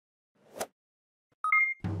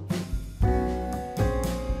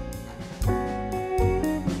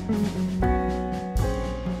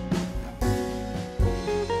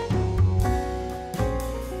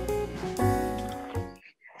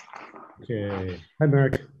Okay. Hi,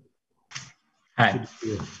 Merrick. Hi. Good to see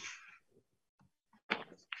you.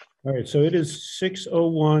 All right, so it is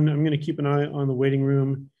 6:01. I'm going to keep an eye on the waiting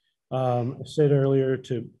room. I said earlier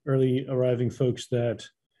to early arriving folks that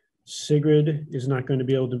Sigrid is not going to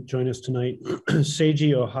be able to join us tonight.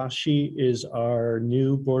 Seiji Ohashi is our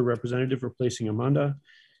new board representative replacing Amanda,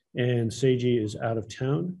 and Seiji is out of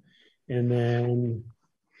town. And then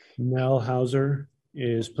Mel Hauser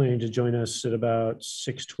is planning to join us at about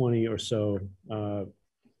 6:20 or so.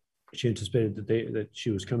 She anticipated that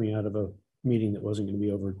she was coming out of a meeting that wasn't going to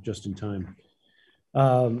be over just in time.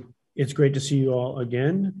 It's great to see you all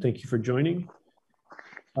again. Thank you for joining.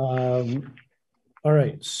 All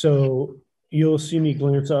right, so you'll see me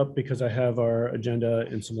glance up because I have our agenda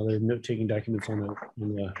and some other note-taking documents on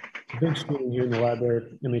the big screen here in the library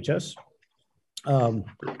at MHS.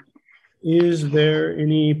 Is there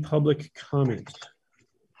any public comment?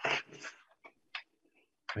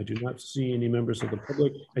 I do not see any members of the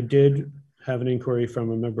public. I did have an inquiry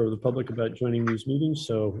from a member of the public about joining these meetings,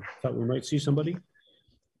 so I thought we might see somebody.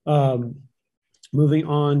 Moving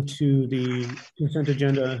on to the consent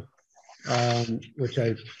agenda, which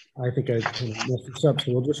I think I kind of messed this up,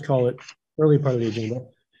 so we'll just call it early part of the agenda.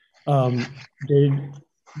 Did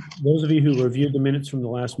those of you who reviewed the minutes from the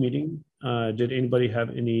last meeting, did anybody have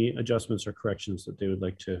any adjustments or corrections that they would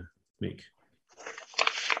like to make?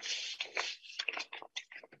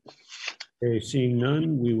 Okay, seeing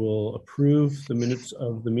none, we will approve the minutes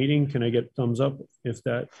of the meeting. Can I get thumbs up if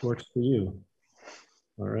that works for you?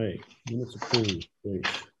 All right, minutes approved. Great.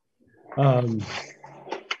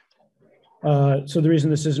 So the reason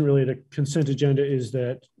this isn't really the consent agenda is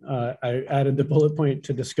that I added the bullet point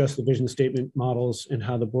to discuss the vision statement models and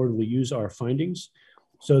how the board will use our findings.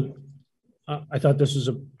 So I thought this was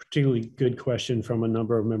a particularly good question from a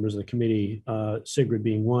number of members of the committee, Sigrid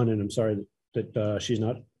being one, and I'm sorry that she's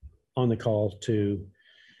not on the call to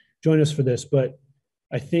join us for this, but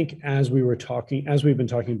I think as we've been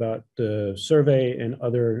talking about the survey and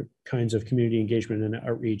other kinds of community engagement and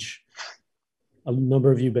outreach, a number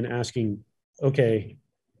of you have been asking, okay,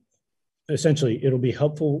 essentially it'll be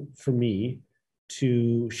helpful for me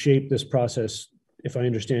to shape this process if I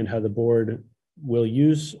understand how the board will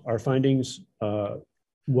use our findings,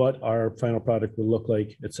 what our final product will look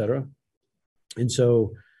like, et cetera. And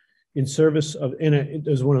so in service of, and it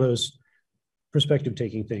was one of those perspective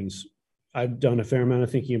taking things. I've done a fair amount of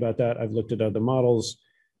thinking about that. I've looked at other models.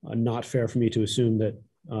 Not fair for me to assume that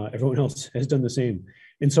everyone else has done the same.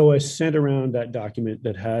 And so I sent around that document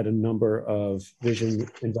that had a number of vision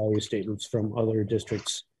and value statements from other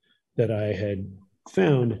districts that I had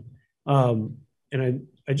found. And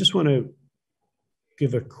I just want to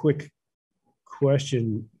give a quick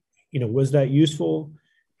question, was that useful?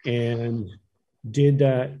 And did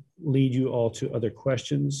that lead you all to other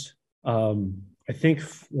questions? I think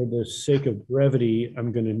for the sake of brevity,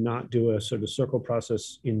 I'm going to not do a sort of circle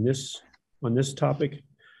process on this topic.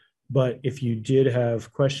 But if you did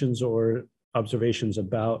have questions or observations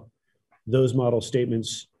about those model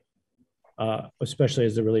statements, especially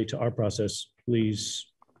as they relate to our process, please,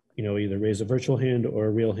 either raise a virtual hand or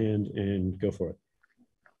a real hand and go for it.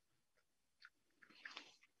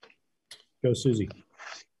 Go, Susie.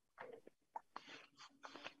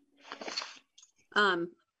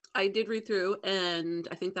 I did read through and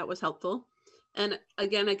I think that was helpful. And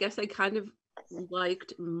again, I guess I kind of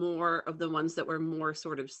liked more of the ones that were more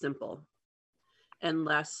sort of simple and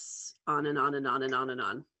less on and on and on and on and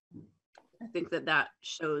on. I think that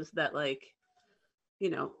shows that, like, we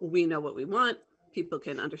know what we want, people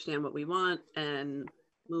can understand what we want and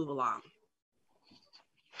move along.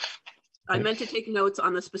 I meant to take notes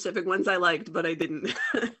on the specific ones I liked, but I didn't.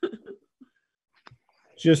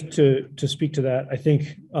 Just to speak to that, I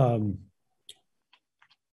think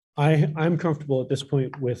I'm comfortable at this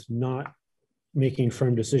point with not making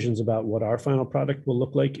firm decisions about what our final product will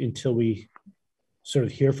look like until we sort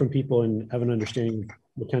of hear from people and have an understanding of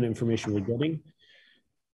what kind of information we're getting.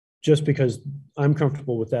 Just because I'm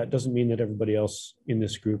comfortable with that doesn't mean that everybody else in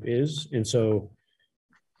this group is. And so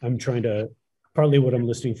I'm trying to, partly what I'm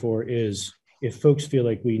listening for is if folks feel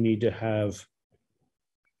like we need to have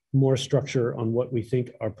more structure on what we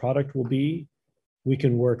think our product will be, we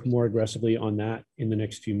can work more aggressively on that in the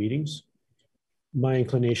next few meetings. My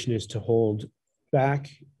inclination is to hold back,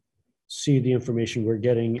 see the information we're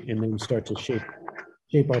getting, and then start to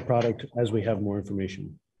shape our product as we have more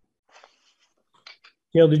information.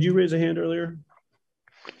 Gail, did you raise a hand earlier?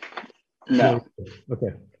 No.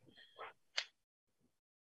 Okay.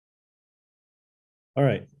 All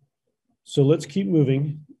right. So let's keep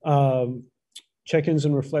moving. Check-ins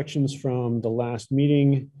and reflections from the last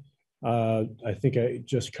meeting. I think I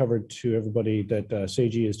just covered to everybody that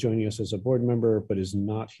Seiji is joining us as a board member, but is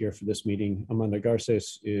not here for this meeting. Amanda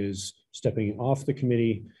Garces is stepping off the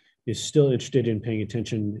committee, is still interested in paying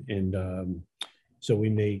attention, and so we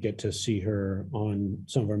may get to see her on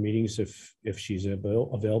some of our meetings if she's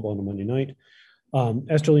available on a Monday night.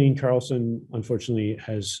 Esterline Carlson, unfortunately,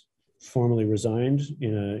 has formally resigned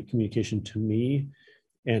in a communication to me,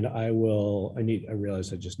 and I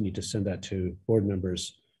realize I just need to send that to board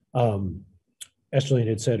members. Esterline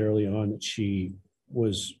had said early on that she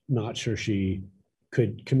was not sure she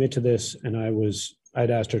could commit to this, and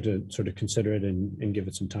I'd asked her to sort of consider it and give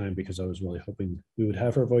it some time, because I was really hoping we would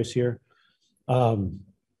have her voice here.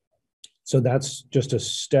 So that's just a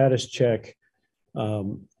status check.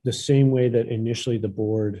 The same way that initially the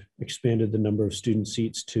board expanded the number of student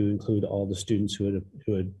seats to include all the students who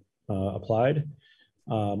had applied.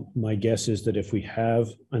 My guess is that if we have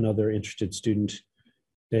another interested student,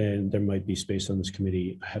 then there might be space on this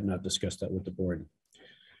committee. I have not discussed that with the board.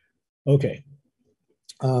 Okay,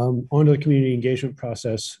 on to the community engagement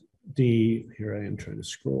process. Here I am trying to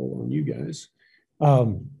scroll on you guys.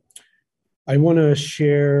 I want to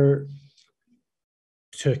share,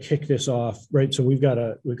 to kick this off, right? So we've got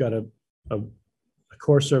a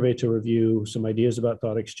core survey to review, some ideas about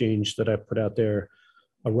thought exchange that I put out there,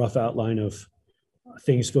 a rough outline of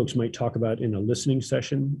things folks might talk about in a listening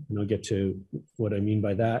session, and I'll get to what I mean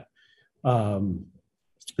by that. And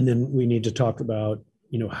then we need to talk about,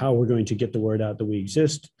 how we're going to get the word out that we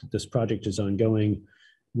exist, that this project is ongoing,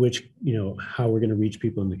 how we're going to reach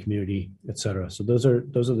people in the community, et cetera. So those are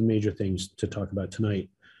the major things to talk about tonight.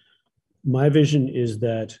 My vision is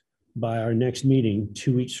that by our next meeting,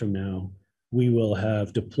 2 weeks from now, we will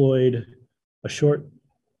have deployed a short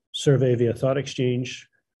survey via thought exchange.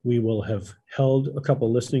 We will have held a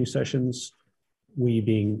couple listening sessions, we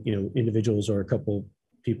being individuals or a couple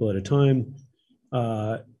people at a time.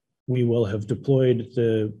 We will have deployed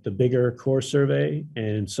the bigger core survey,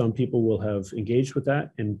 and some people will have engaged with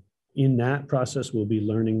that. And in that process, we'll be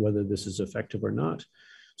learning whether this is effective or not.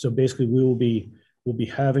 So basically, we'll be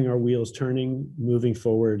having our wheels turning, moving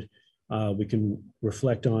forward. We can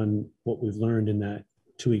reflect on what we've learned in that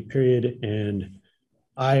 2-week period, and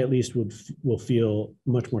I at least will feel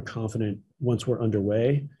much more confident once we're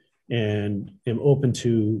underway, and am open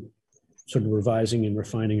to sort of revising and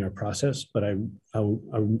refining our process. But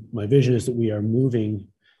my vision is that we are moving,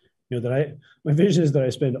 my vision is that I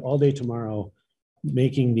spend all day tomorrow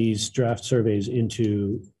making these draft surveys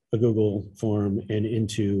into a Google form and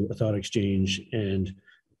into a thought exchange, and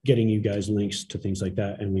getting you guys links to things like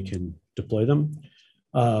that, and we can deploy them.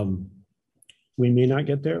 We may not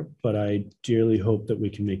get there, but I dearly hope that we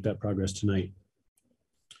can make that progress tonight.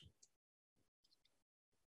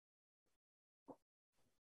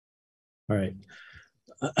 All right.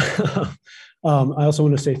 I also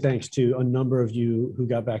want to say thanks to a number of you who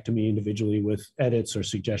got back to me individually with edits or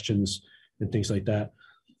suggestions and things like that.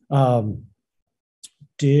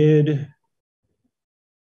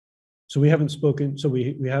 So we haven't spoken. So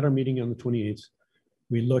we had our meeting on the 28th.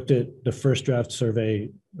 We looked at the first draft survey.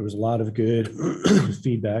 There was a lot of good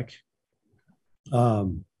feedback. I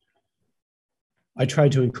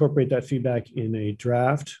tried to incorporate that feedback in a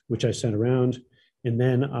draft, which I sent around. And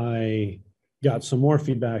then I got some more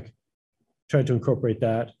feedback, tried to incorporate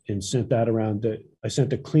that, and sent that around. I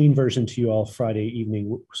sent a clean version to you all Friday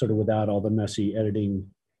evening, sort of without all the messy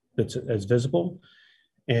editing that's as visible.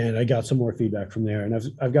 And I got some more feedback from there. And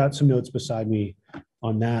I've got some notes beside me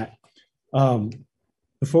on that.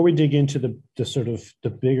 Before we dig into the sort of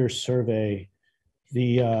the bigger survey,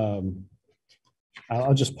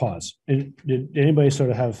 I'll just pause. And did anybody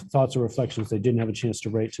sort of have thoughts or reflections they didn't have a chance to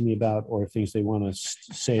write to me about, or things they want to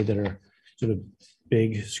say that are sort of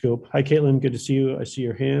big scope? Hi, Caitlin. Good to see you. I see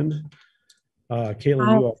your hand.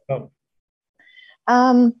 Caitlin, you are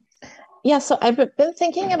up. Yeah, so I've been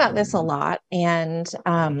thinking about this a lot, and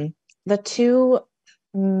the two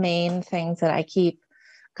main things that I keep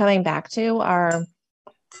coming back to are,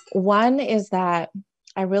 one is that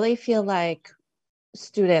I really feel like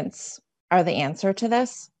students are the answer to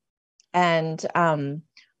this, and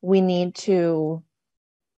we need to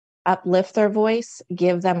uplift their voice,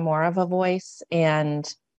 give them more of a voice. And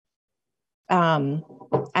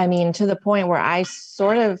I mean, to the point where I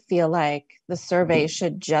sort of feel like the survey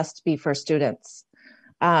should just be for students.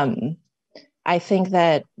 I think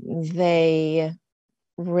that they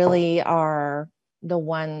really are the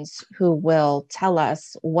ones who will tell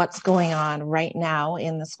us what's going on right now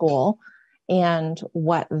in the school and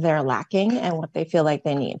what they're lacking and what they feel like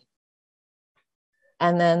they need.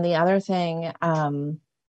 And then the other thing,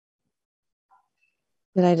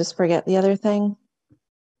 did I just forget the other thing?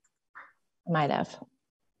 Might have.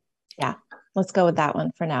 Yeah, let's go with that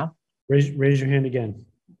one for now. Raise your hand again.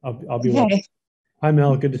 I'll be Okay. watching. Hi,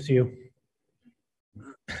 Mel. Good to see you.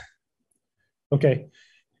 Okay.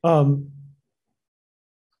 I'm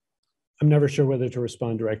never sure whether to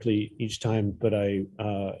respond directly each time, but I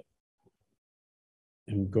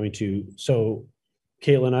am going to. So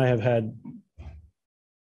Caitlin and I have had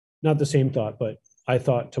not the same thought, but I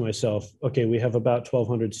thought to myself, okay, we have about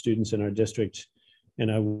 1,200 students in our district,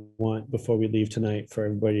 and I want, before we leave tonight, for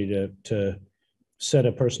everybody to set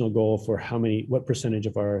a personal goal for what percentage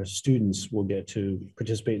of our students will get to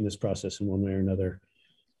participate in this process in one way or another,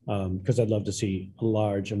 because I'd love to see a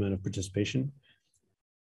large amount of participation.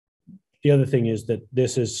 The other thing is that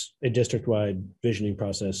this is a district-wide visioning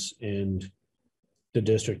process, and the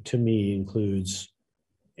district, to me, includes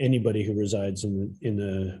anybody who resides in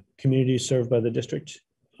the community served by the district,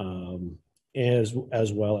 as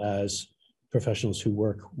well as professionals who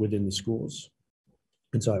work within the schools.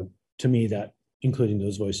 And so to me, that including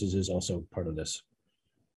those voices is also part of this.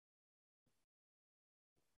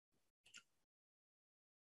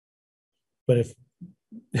 But if,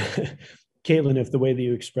 Caitlin, if the way that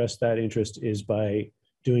you express that interest is by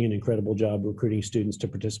doing an incredible job recruiting students to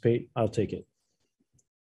participate, I'll take it.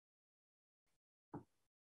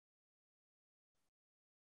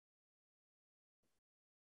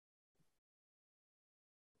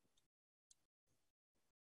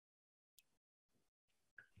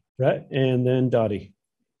 Right, and then Dottie.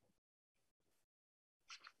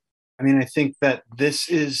 I mean, I think that this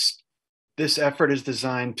effort is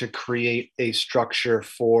designed to create a structure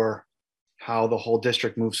for how the whole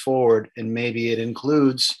district moves forward. And maybe it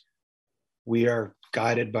includes, we are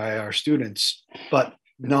guided by our students, but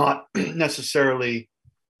not necessarily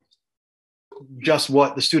just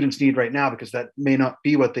what the students need right now, because that may not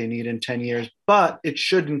be what they need in 10 years, but it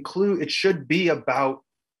should be about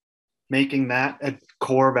making that a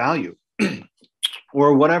core value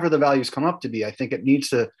or whatever the values come up to be. I think it needs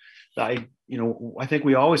to, I think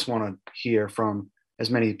we always want to hear from as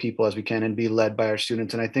many people as we can and be led by our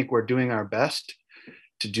students. And I think we're doing our best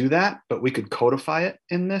to do that, but we could codify it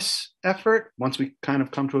in this effort. Once we kind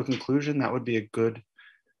of come to a conclusion, that would be a good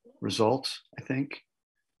result, I think.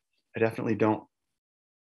 I definitely don't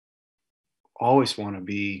always want to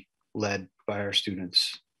be led by our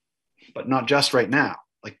students, but not just right now,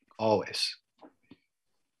 like always.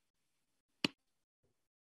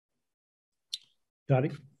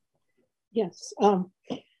 Dottie? Yes,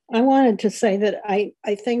 I wanted to say that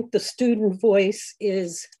I think the student voice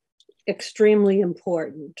is extremely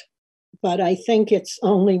important, but I think it's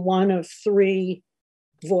only one of three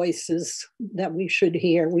voices that we should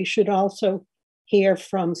hear. We should also hear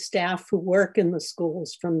from staff who work in the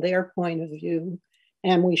schools from their point of view,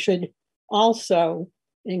 and we should also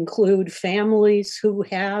include families who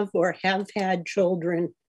have or have had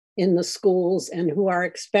children in the schools and who are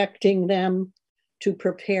expecting them to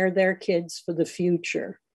prepare their kids for the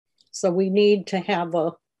future. So we need to have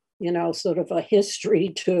a, sort of a history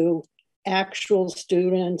to actual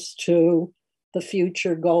students to the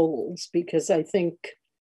future goals, because I think,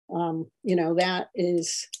 that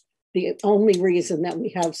is the only reason that we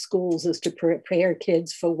have schools, is to prepare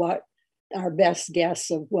kids for what our best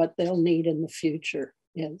guess of what they'll need in the future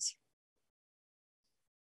is.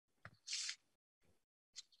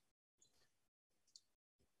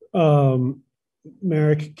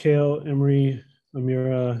 Merrick, Kale, Emery,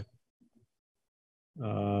 Amira,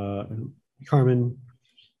 Carmen,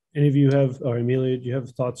 any of you have, or Amelia, do you have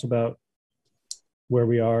thoughts about where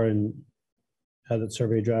we are and how that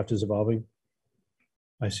survey draft is evolving?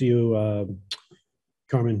 I see you,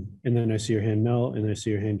 Carmen, and then I see your hand, Mel, and I see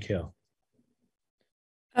your hand, Kale.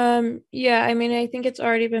 Yeah, I mean, I think it's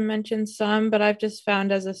already been mentioned some, but I've just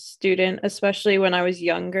found as a student, especially when I was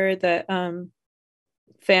younger, that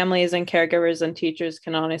families and caregivers and teachers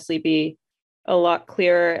can honestly be a lot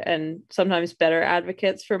clearer and sometimes better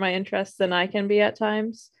advocates for my interests than I can be at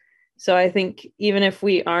times. So I think even if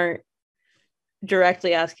we aren't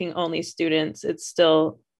directly asking only students, it's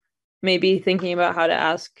still maybe thinking about how to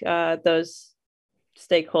ask those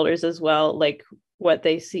stakeholders as well, like what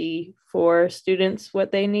they see for students,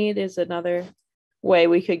 what they need is another way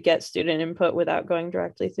we could get student input without going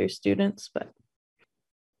directly through students. But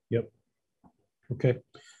yep. Okay.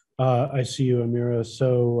 I see you, Amira.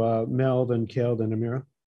 So Mel, then Kale, then Amira.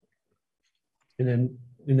 And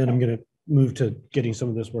then I'm going to move to getting some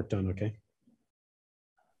of this work done, okay?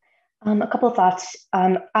 A couple of thoughts.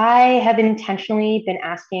 I have intentionally been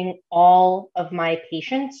asking all of my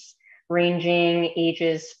patients, ranging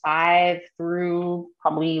ages 5 through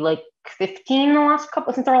probably like 15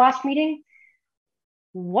 since our last meeting.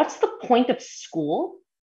 What's the point of school?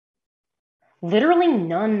 literally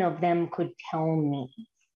none of them could tell me.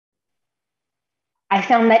 I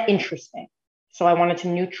found that interesting. So I wanted to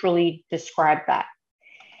neutrally describe that.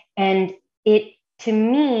 And it, to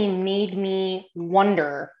me, made me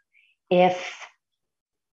wonder if,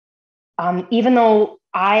 even though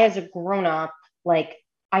I, as a grown-up, like,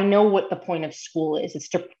 I know what the point of school is. It's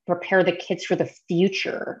to prepare the kids for the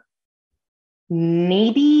future.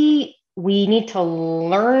 Maybe we need to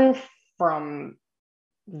learn from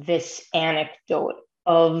this anecdote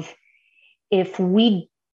of, if we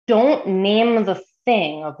don't name the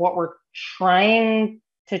thing of what we're trying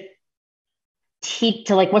to teach,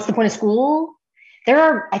 to like, what's the point of school?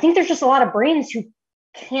 I think there's just a lot of brains who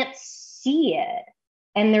can't see it.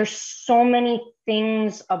 And there's so many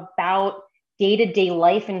things about day-to-day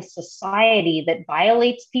life in society that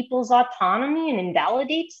violates people's autonomy and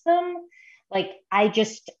invalidates them. Like, I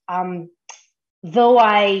just, though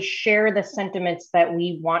I share the sentiments that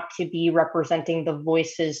we want to be representing the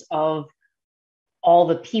voices of all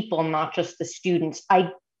the people, not just the students,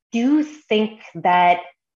 I do think that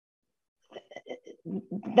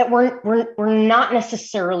we're not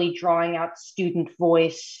necessarily drawing out student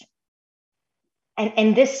voice.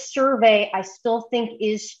 And this survey, I still think,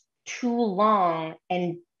 is too long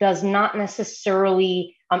and does not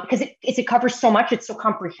necessarily, because it covers so much, it's so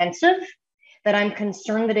comprehensive, that I'm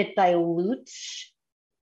concerned that it dilutes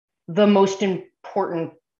the most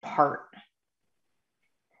important part.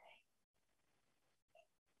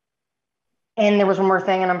 And there was one more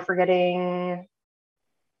thing, and I'm forgetting.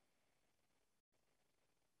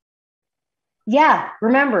 Yeah,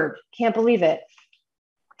 remembered. Can't believe it.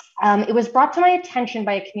 It was brought to my attention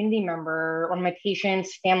by a community member, one of my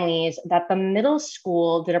patients' families, that the middle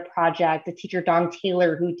school did a project, the teacher, Dawn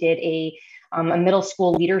Taylor, who did a middle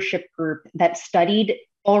school leadership group that studied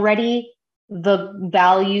already the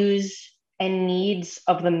values and needs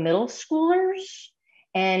of the middle schoolers.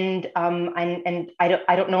 And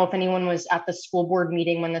I don't know if anyone was at the school board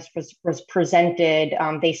meeting when this was presented.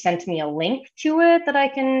 They sent me a link to it that I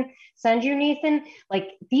can send you, Nathan. Like,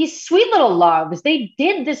 these sweet little loves, they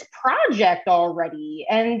did this project already,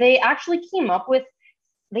 and they actually came up with,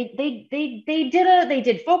 they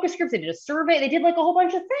did focus groups, they did a survey, they did like a whole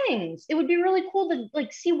bunch of things. It would be really cool to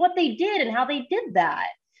like see what they did and how they did that,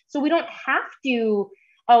 so we don't have to.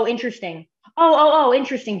 Oh, interesting.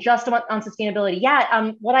 Interesting. Just on sustainability.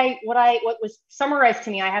 Yeah. What was summarized to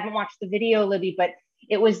me, I haven't watched the video, Libby, but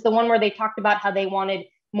it was the one where they talked about how they wanted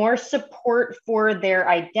more support for their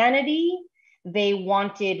identity. They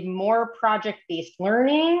wanted more project-based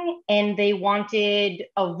learning, and they wanted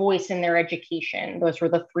a voice in their education. Those were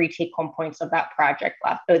the 3 take-home points of that project.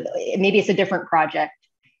 Maybe it's a different project,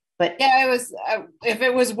 but yeah, it was. If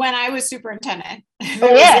it was when I was superintendent.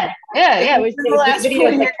 Oh yeah. It was the last video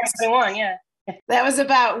was like 2021. Yeah. That was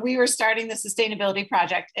about, we were starting the sustainability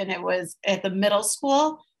project, and it was at the middle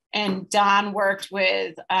school, and Don worked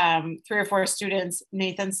with 3 or 4 students,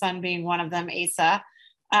 Nathan's son being one of them, Asa,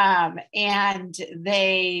 and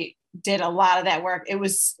they did a lot of that work. It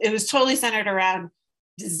was totally centered around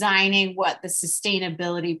designing what the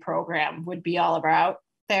sustainability program would be all about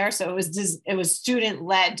there. So it was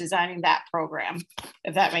student-led designing that program,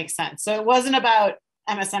 if that makes sense. So it wasn't about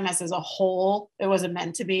MSMS as a whole. It wasn't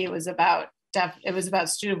meant to be. It was about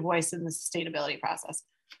student voice in the sustainability process.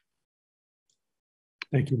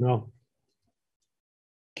 Thank you, Mel.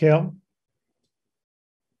 Kale?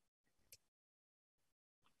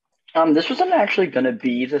 This wasn't actually going to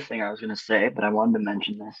be the thing I was going to say, but I wanted to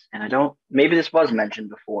mention this. And maybe this was mentioned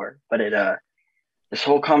before, but this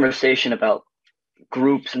whole conversation about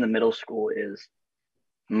groups in the middle school is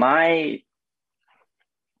one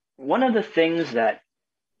of the things that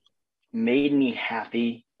made me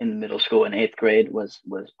happy in middle school in 8th grade was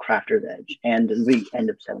Crafter's Edge and the end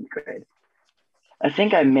of 7th grade. I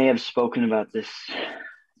think I may have spoken about this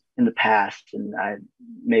in the past, and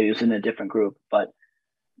maybe it was in a different group, but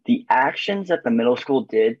the actions that the middle school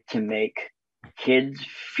did to make kids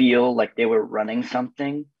feel like they were running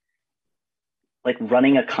something, like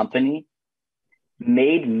running a company,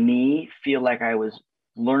 made me feel like I was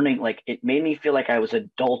learning, like it made me feel like I was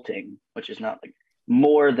adulting, which is not like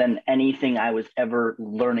more than anything I was ever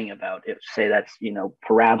learning about. If say that's,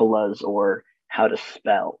 parabolas or how to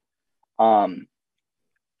spell.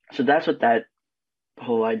 So that's what that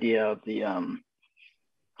whole idea of the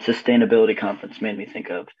sustainability conference made me think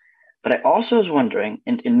of. But I also was wondering,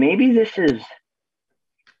 and maybe this is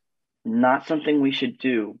not something we should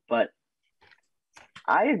do, but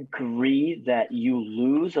I agree that you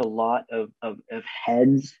lose a lot of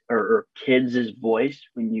heads or kids' voice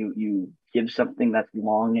when you give something that's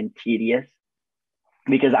long and tedious,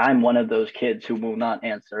 because I'm one of those kids who will not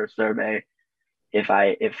answer a survey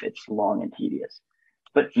if it's long and tedious.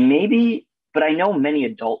 But maybe, but I know many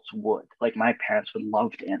adults would. Like my parents would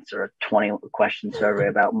love to answer a 20-question survey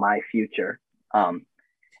about my future.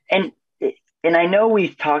 And and I know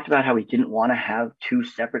we've talked about how we didn't want to have two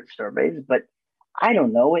separate surveys, but I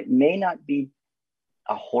don't know. It may not be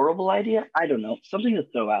a horrible idea. I don't know. Something to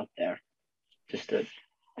throw out there. Just a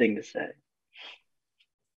thing to say.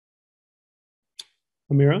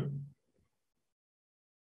 Amira?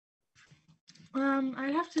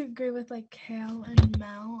 I'd have to agree with like Kale and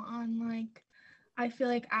Mel on like, I feel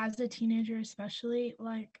like as a teenager especially,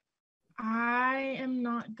 like I am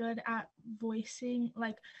not good at voicing,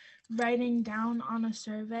 like writing down on a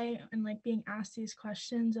survey and like being asked these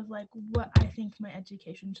questions of like what I think my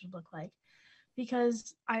education should look like.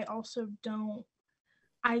 Because I also don't,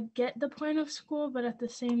 I get the point of school, but at the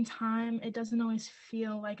same time, it doesn't always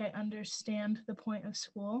feel like I understand the point of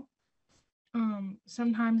school.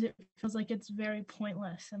 Sometimes it feels like it's very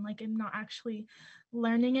pointless and like I'm not actually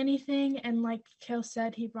learning anything. And like Kale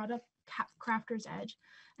said, he brought up Crafter's Edge,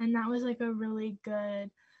 and that was like a really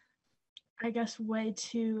good, I guess, way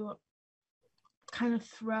to kind of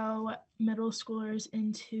throw middle schoolers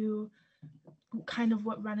into kind of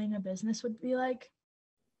what running a business would be like.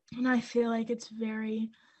 And I feel like it's very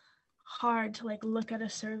hard to like look at a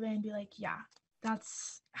survey and be like, yeah,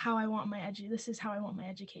 that's how I want this is how I want my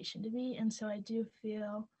education to be. And so I do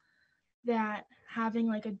feel that having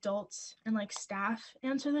like adults and like staff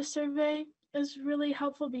answer the survey is really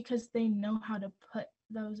helpful because they know how to put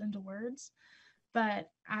those into words. But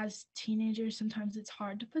as teenagers, sometimes it's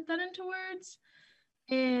hard to put that into words.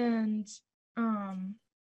 And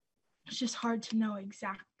it's just hard to know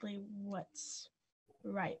exactly what's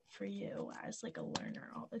right for you as like a learner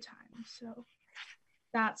all the time. So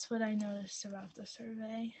that's what I noticed about the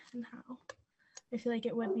survey and how I feel like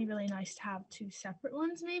it would be really nice to have two separate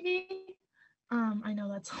ones maybe. I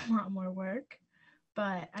know that's a lot more work,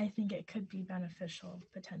 but I think it could be beneficial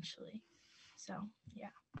potentially. So yeah.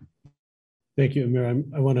 Thank you, Amir.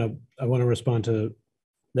 I want to respond to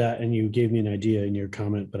that, and you gave me an idea in your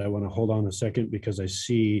comment, but I want to hold on a second because I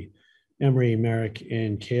see Emery, Merrick,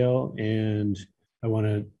 and Kale, and I want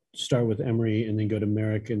to start with Emery and then go to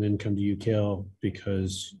Merrick and then come to you, Kale,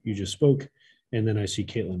 because you just spoke, and then I see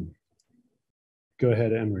Caitlin. Go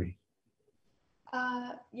ahead, Emery.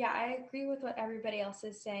 Yeah, I agree with what everybody else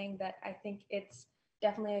is saying, that I think it's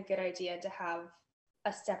definitely a good idea to have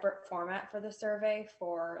a separate format for the survey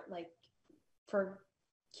for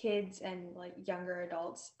kids and like younger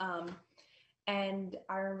adults. And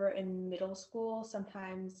I remember in middle school,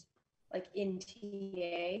 sometimes like in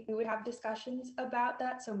TA, we would have discussions about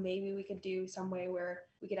that. So maybe we could do some way where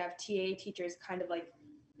we could have TA teachers kind of like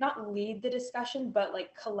not lead the discussion, but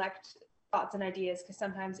like collect thoughts and ideas, because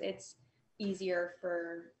sometimes it's easier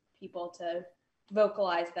for people to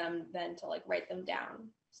vocalize them than to like write them down.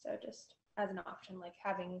 So just as an option, like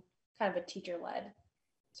having kind of a teacher-led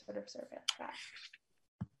sort of survey like that.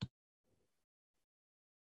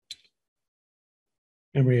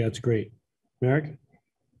 Emery, that's great. Merrick?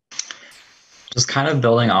 Just kind of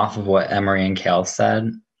building off of what Emery and Kale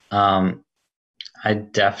said, I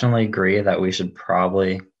definitely agree that we should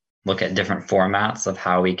probably look at different formats of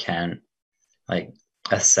how we can like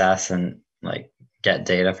assess and like get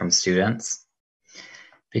data from students.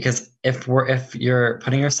 Because if you're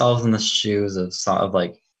putting yourselves in the shoes of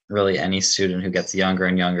like really any student who gets younger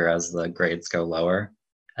and younger as the grades go lower,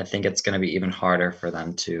 I think it's going to be even harder for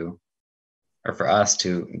them for us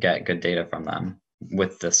to get good data from them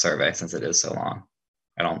with this survey, since it is so long.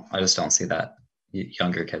 I just don't see that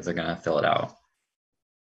younger kids are going to fill it out.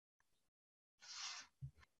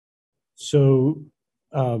 So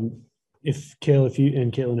if Kale,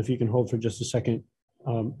 and Caitlin, if you can hold for just a second,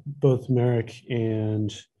 both Merrick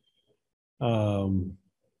and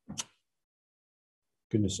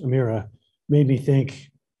Amira made me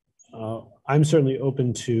think. I'm certainly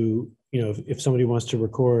open to, if somebody wants to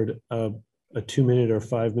record a 2-minute or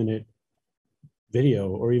 5-minute video,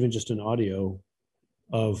 or even just an audio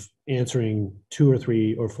of answering 2 or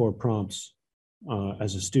 3 or 4 prompts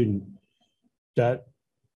as a student, that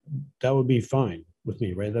would be fine with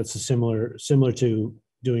me, right? That's similar to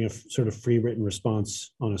doing a sort of free written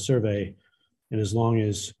response on a survey. And as long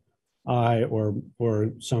as I or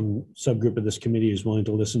some subgroup of this committee is willing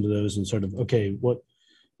to listen to those and sort of, okay, what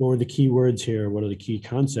were the key words here? What are the key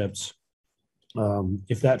concepts?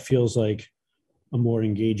 If that feels like a more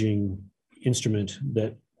engaging instrument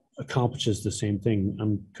that accomplishes the same thing,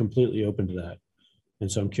 I'm completely open to that.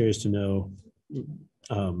 And so I'm curious to know, you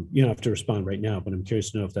don't have to respond right now, but I'm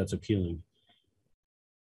curious to know if that's appealing.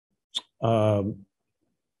 Kale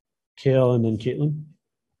and then Caitlin.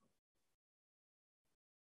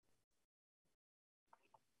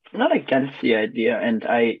 I'm not against the idea, and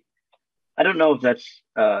I don't know if that's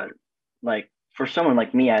like for someone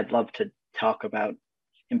like me, I'd love to talk about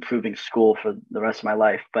improving school for the rest of my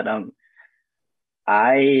life, but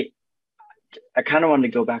I I kind of wanted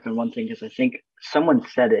to go back on one thing because I think someone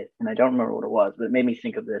said it, and I don't remember what it was, but it made me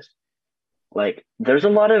think of this. Like, there's a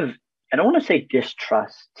lot of, I don't want to say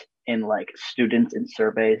distrust in like students in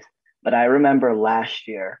surveys, but I remember last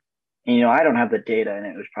year, and, I don't have the data, and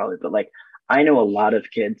it was probably, but like, I know a lot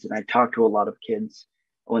of kids, and I talked to a lot of kids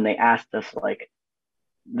when they asked us, like,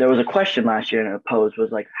 there was a question last year and it posed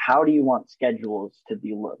was like, how do you want schedules to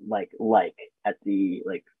be like at the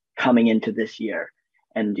like coming into this year?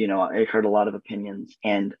 And I heard a lot of opinions,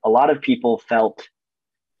 and a lot of people felt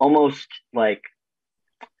almost like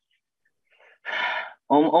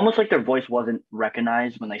almost like their voice wasn't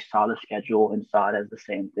recognized when they saw the schedule and saw it as the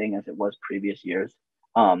same thing as it was previous years.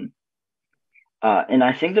 And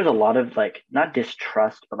I think there's a lot of like not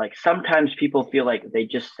distrust, but like sometimes people feel like they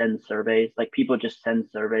just send surveys, like people just send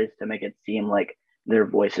surveys to make it seem like their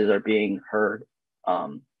voices are being heard.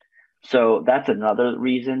 So that's another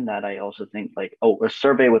reason that I also think like, oh, a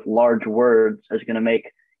survey with large words is going to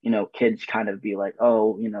make, kids kind of be like,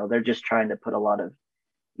 oh, they're just trying to put a lot of,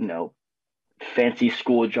 fancy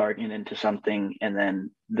school jargon into something, and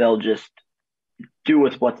then they'll just do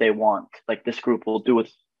with what they want. Like this group will do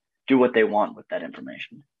what they want with that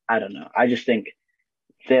information. I don't know. I just think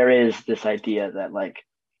there is this idea that like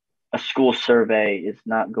a school survey is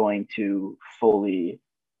not going to fully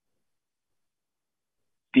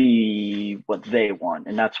be what they want.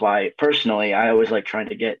 And that's why personally, I always like trying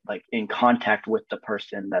to get like in contact with the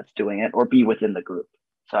person that's doing it or be within the group.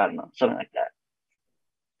 So I don't know, something like that.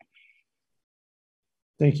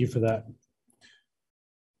 Thank you for that.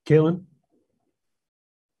 Kaylin?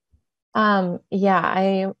 Yeah,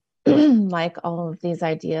 I like all of these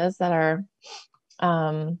ideas that are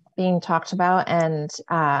being talked about. And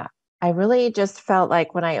I really just felt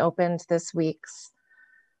like when I opened this week's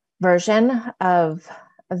version of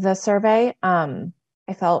the survey, I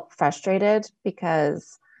felt frustrated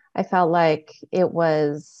because I felt like it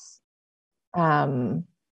was not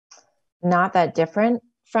that different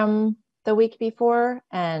from the week before.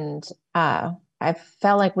 And I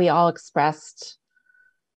felt like we all expressed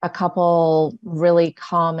a couple really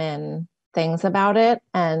common things about it.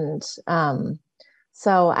 And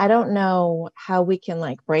so I don't know how we can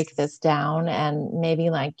like break this down and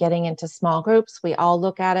maybe like getting into small groups. We all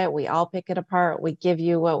look at it, we all pick it apart, we give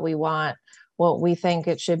you what we want, what we think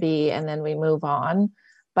it should be, and then we move on.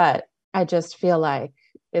 But I just feel like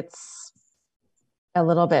it's a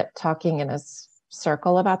little bit talking in a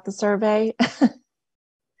circle about the survey.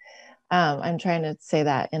 I'm trying to say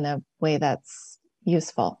that in a way that's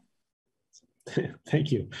useful.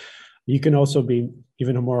 Thank you. You can also be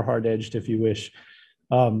even more hard-edged if you wish.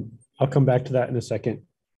 I'll come back to that in a second.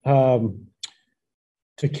 To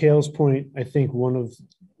Kale's point, I think one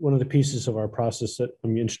of the pieces of our process that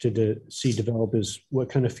I'm interested to see develop is what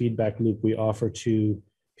kind of feedback loop we offer to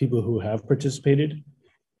people who have participated.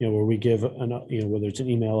 Where we give whether it's an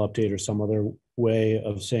email update or some other way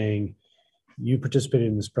of saying, you participated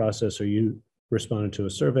in this process, or you responded to a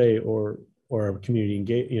survey or a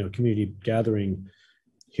community gathering.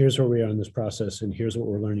 Here's where we are in this process, and here's what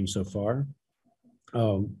we're learning so far.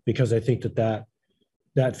 Because I think that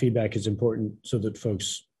feedback is important so that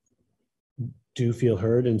folks do feel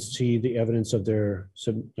heard and see the evidence of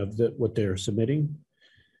what they're submitting.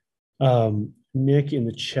 Nick in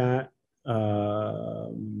the chat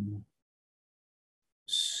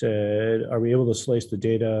said, are we able to slice the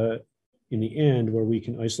data in the end where we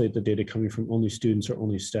can isolate the data coming from only students or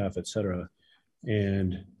only staff, et cetera?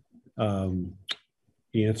 And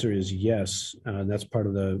the answer is yes. That's part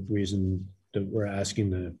of the reason that we're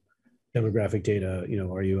asking the demographic data.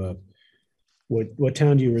 Are you what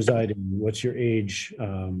town do you reside in? What's your age?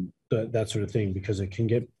 That sort of thing, because it can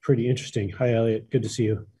get pretty interesting. Hi, Elliot. Good to see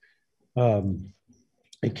you.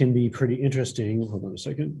 It can be pretty interesting. Hold on a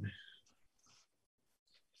second.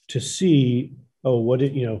 To see,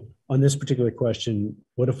 on this particular question,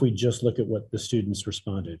 what if we just look at what the students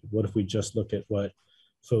responded? What if we just look at what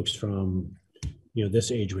folks from,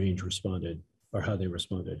 this age range responded, or how they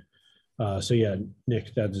responded? So yeah,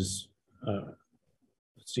 Nick, that is,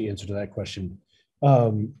 that's the answer to that question.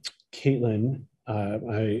 Caitlin,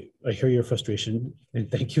 I hear your frustration,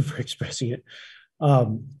 and thank you for expressing it.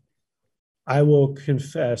 I will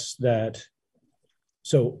confess that,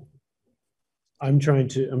 so I'm trying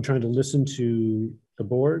to listen to the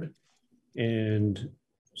board and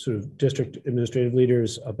sort of district administrative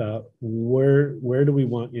leaders about where do we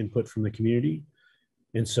want input from the community.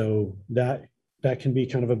 And so that can be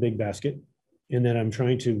kind of a big basket. And then I'm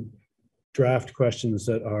trying to draft questions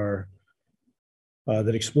that are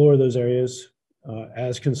that explore those areas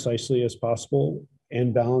as concisely as possible,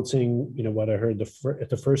 and balancing, what I heard at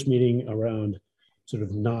the first meeting around sort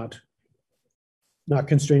of not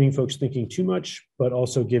constraining folks thinking too much, but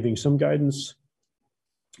also giving some guidance.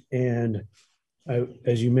 And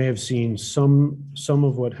as you may have seen, some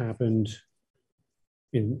of what happened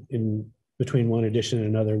in between one edition and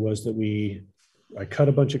another was that I cut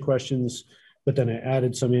a bunch of questions, but then I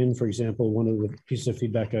added some in. For example, one of the pieces of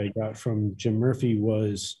feedback I got from Jim Murphy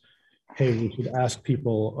was, hey, we should ask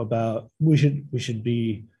people about, we should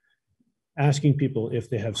be asking people if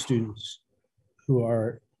they have students who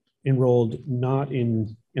are enrolled not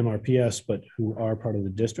in MRPS, but who are part of the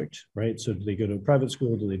district, right? So do they go to a private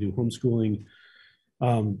school? Do they do homeschooling?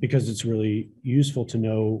 Because it's really useful to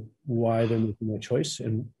know why they're making that choice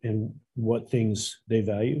and what things they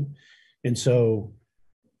value. And so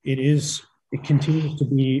it continues to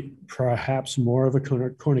be perhaps more of a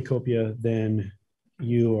cornucopia than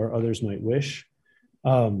you or others might wish.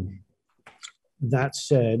 That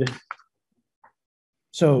said,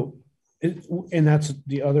 and that's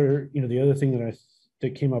the other thing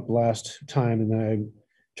that came up last time, and that I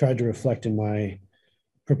tried to reflect in my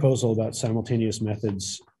proposal about simultaneous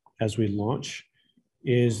methods as we launch,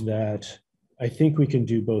 is that I think we can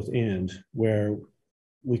do both, and where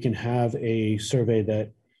we can have a survey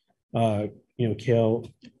that, Kale,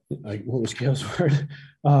 what was Kale's word?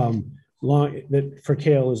 That for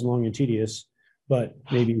Kale is long and tedious, but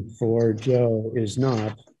maybe for Joe is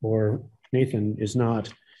not, or Nathan is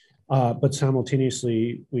not. But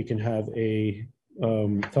simultaneously, we can have a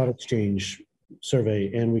thought exchange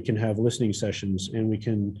survey, and we can have listening sessions, and we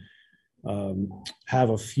can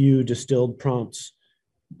have a few distilled prompts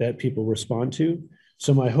that people respond to.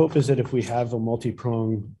 So my hope is that if we have a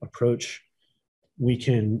multi-pronged approach, we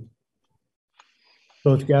can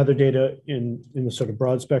both gather data in the sort of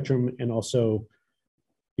broad spectrum and also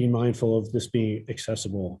be mindful of this being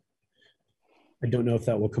accessible. I don't know if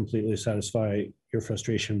that will completely satisfy your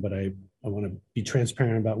frustration, but I want to be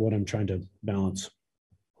transparent about what I'm trying to balance.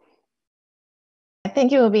 I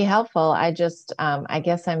think it will be helpful. I just, I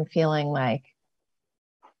guess I'm feeling like,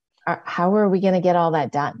 how are we going to get all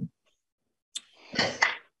that done?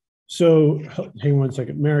 So hang on one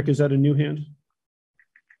second. Merrick, is that a new hand?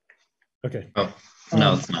 Okay. Oh,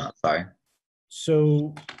 no, it's not. Sorry.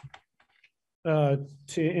 So to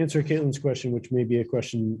answer Caitlin's question, which may be a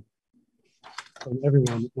question from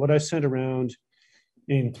everyone, what I sent around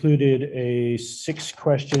included a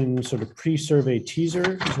 6-question sort of pre-survey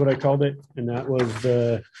teaser, is what I called it. And that was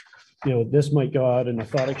this might go out in a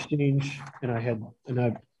thought exchange.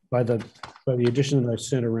 And by the edition that I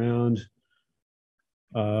sent around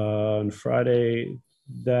on Friday,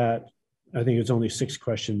 that I think it's only 6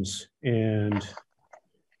 questions. And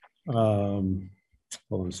hold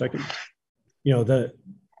on a second.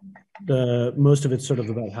 The most of it's sort of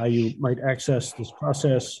about how you might access this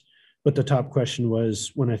process. But the top question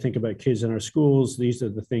was, when I think about kids in our schools, these are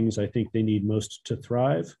the things I think they need most to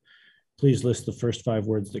thrive. Please list the first 5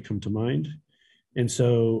 words that come to mind. And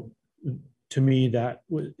so to me, that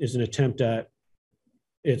is an attempt at,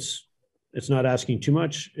 it's not asking too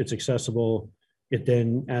much, it's accessible. It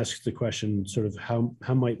then asks the question sort of how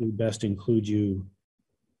might we best include you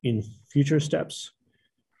in future steps?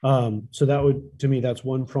 So that would, to me, that's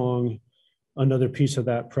one prong. Another piece of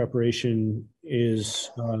that preparation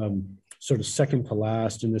is sort of second to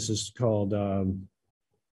last, and this is called,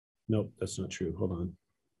 nope, that's not true, hold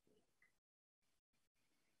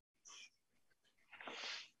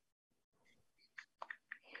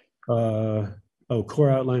on. Core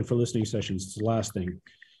outline for listening sessions, it's the last thing.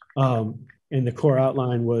 And the core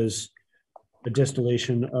outline was a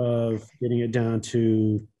distillation of getting it down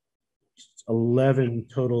to 11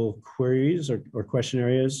 total queries or question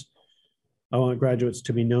areas. I want graduates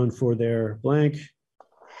to be known for their blank.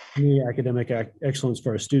 To me, academic excellence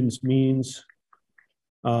for our students means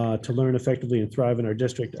to learn effectively and thrive in our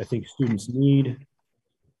district. I think students need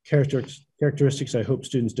characteristics I hope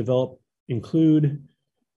students develop include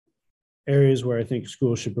areas where I think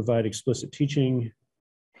schools should provide explicit teaching,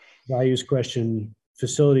 values question,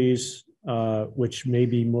 facilities, which may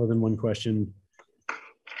be more than one question,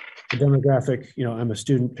 the demographic, I'm a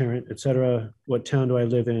student, parent, etc. What town do I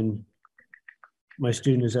live in? My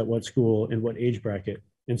student is at what school and what age bracket?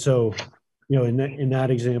 And so, in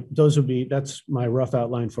that example, that's my rough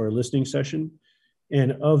outline for a listening session.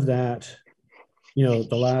 And of that, the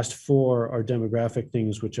last 4 are demographic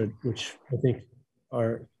things, which I think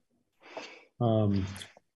are,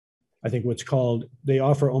 I think they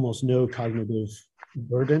offer almost no cognitive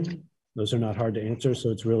burden. Those are not hard to answer. So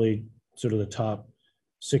it's really sort of the top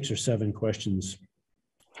 6 or 7 questions.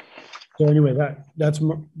 So anyway, that's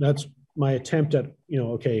my attempt at,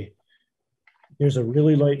 okay, here's a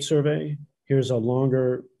really light survey. Here's a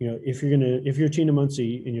longer, if you're Tina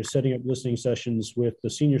Muncie and you're setting up listening sessions with the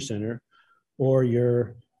senior center, or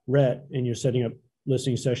you're Rhett and you're setting up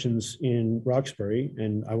listening sessions in Roxbury,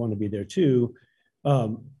 and I want to be there too,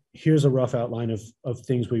 here's a rough outline of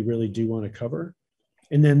things we really do want to cover.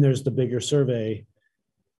 And then there's the bigger survey,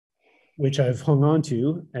 which I've hung on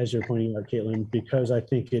to, as you're pointing out, Caitlin, because I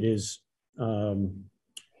think it is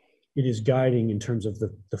guiding in terms of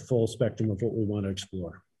the full spectrum of what we want to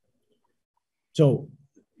explore. So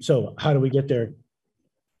how do we get there?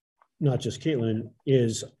 Not just Caitlin,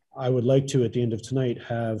 is I would like to, at the end of tonight,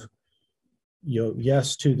 have,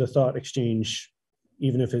 yes to the thought exchange,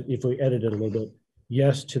 even if we edit it a little bit,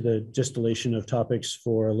 yes to the distillation of topics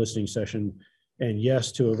for a listening session, and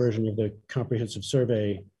yes to a version of the comprehensive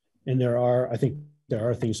survey. And I think there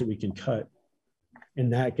are things that we can cut.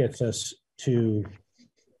 And that gets us to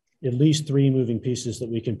at least 3 moving pieces that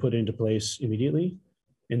we can put into place immediately.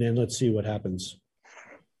 And then let's see what happens.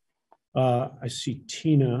 I see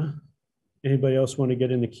Tina. Anybody else want to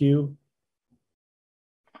get in the queue?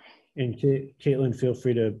 And Caitlin, feel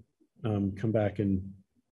free to come back and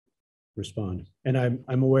respond. And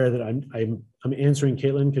I'm aware that I'm answering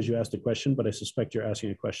Caitlin because you asked a question, but I suspect you're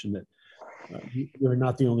asking a question that you're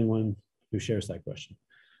not the only one who shares that question.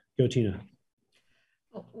 Go, Tina.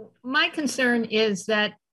 My concern is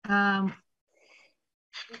that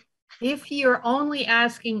if you're only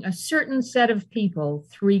asking a certain set of people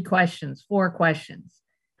 3 questions, 4 questions,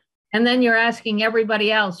 and then you're asking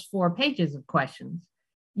everybody else 4 pages of questions,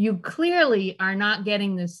 you clearly are not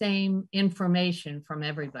getting the same information from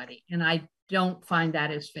everybody. And I don't find that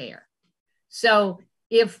as fair. So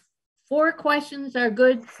if 4 questions are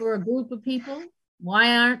good for a group of people,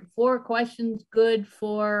 why aren't 4 questions good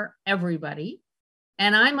for everybody?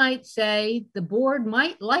 And I might say the board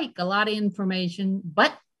might like a lot of information,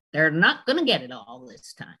 but they're not going to get it all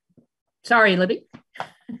this time. Sorry, Libby.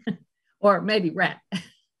 Or maybe Rhett.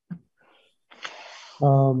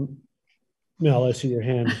 Mel, I see your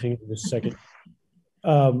hand. Hang on just a second.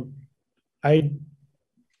 I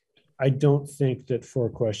don't think that 4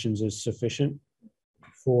 questions is sufficient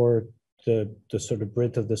for the sort of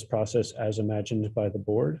breadth of this process as imagined by the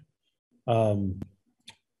board.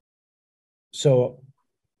 So,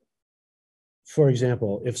 for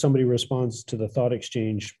example, if somebody responds to the thought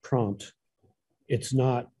exchange prompt, it's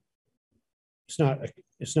not a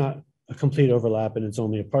complete overlap, and it's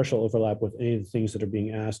only a partial overlap with any of the things that are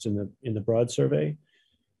being asked in the broad survey.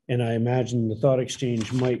 And I imagine the thought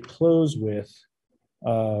exchange might close with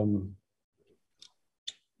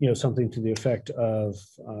something to the effect of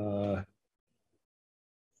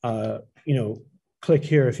click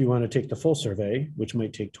here if you want to take the full survey, which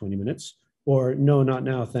might take 20 minutes, or no, not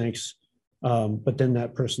now, thanks. But then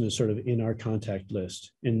that person is sort of in our contact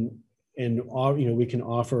list, and we can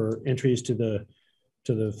offer entries to the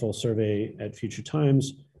full survey at future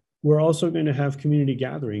times. We're also going to have community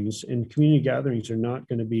gatherings, and community gatherings are not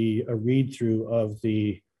going to be a read through of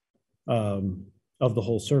the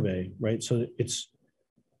whole survey, right? So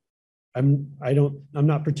I'm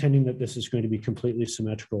not pretending that this is going to be completely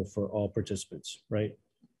symmetrical for all participants, right?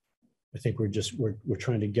 I think we're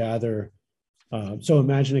trying to gather. So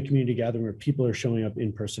imagine a community gathering where people are showing up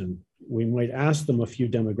in person. We might ask them a few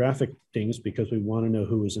demographic things because we want to know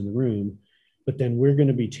who is in the room, but then we're going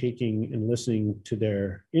to be taking and listening to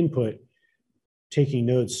their input, taking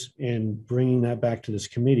notes and bringing that back to this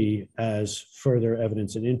committee as further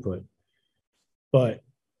evidence and input. But,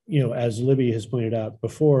 as Libby has pointed out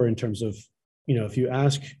before, in terms of, if you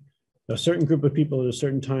ask a certain group of people at a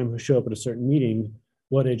certain time who show up at a certain meeting,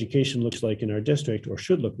 what education looks like in our district or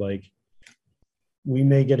should look like, we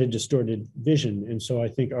may get a distorted vision. And so I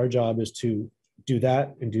think our job is to do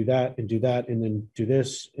that and do that and do that and then do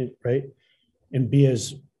this, right? And be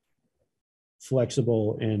as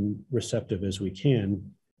flexible and receptive as we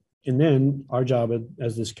can. And then our job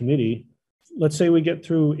as this committee, let's say we get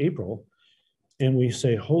through April and we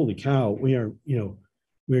say, holy cow, we're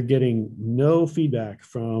getting no feedback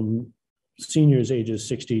from seniors ages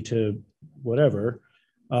 60 to whatever.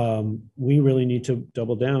 We really need to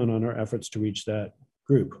double down on our efforts to reach that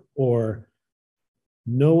group. Or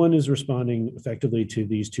no one is responding effectively to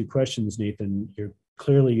these 2 questions, Nathan.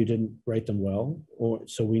 Clearly you didn't write them well,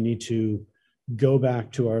 so we need to go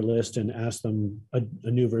back to our list and ask them a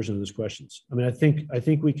new version of those questions. I mean, I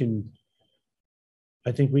think we can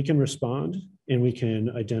respond, and we can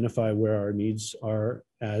identify where our needs are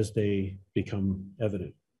as they become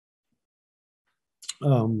evident.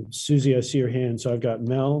 Susie, I see your hand. So I've got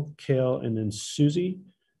Mel, Kale, and then Susie.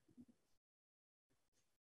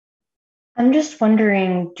 I'm just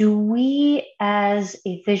wondering, do we as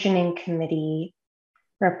a visioning committee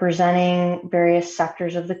representing various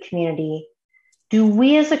sectors of the community, do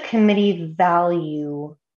we as a committee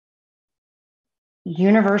value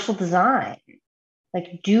universal design?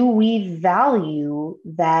 Like, do we value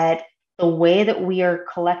that the way that we are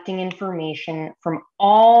collecting information from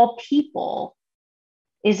all people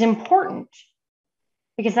is important?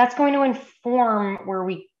 Because that's going to inform where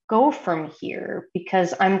we go from here,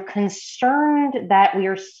 because I'm concerned that we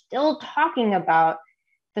are still talking about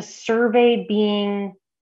the survey being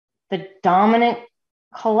the dominant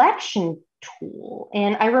collection tool.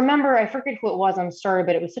 And I remember, I forget who it was, I'm sorry,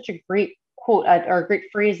 but it was such a great quote or a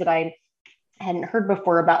great phrase that I hadn't heard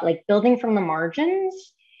before about like building from the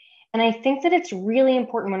margins. And I think that it's really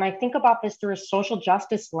important when I think about this through a social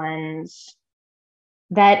justice lens,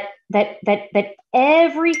 that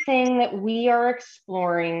everything that we are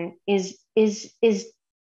exploring is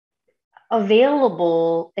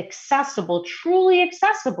available, accessible, truly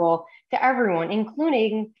accessible to everyone,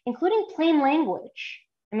 including plain language.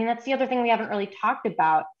 I mean, that's the other thing we haven't really talked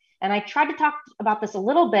about. And I tried to talk about this a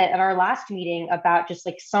little bit at our last meeting about just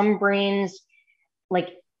like some brains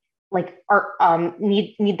need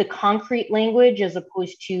the concrete language as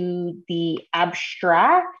opposed to the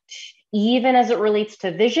abstract, even as it relates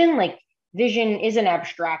to vision. Like vision is an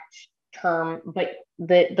abstract term, but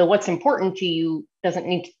the what's important to you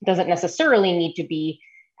doesn't necessarily need to be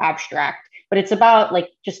abstract, but it's about like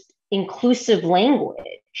just inclusive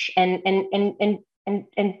language and an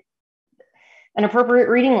appropriate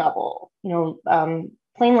reading level,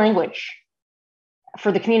 plain language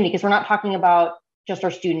for the community, because we're not talking about just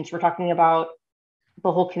our students, we're talking about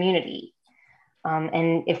the whole community.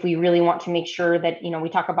 And if we really want to make sure that, we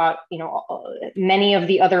talk about, many of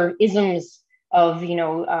the other isms of,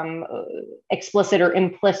 explicit or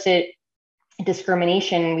implicit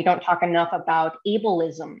discrimination, we don't talk enough about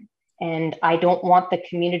ableism. And I don't want the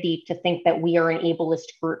community to think that we are an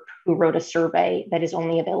ableist group who wrote a survey that is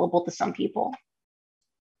only available to some people.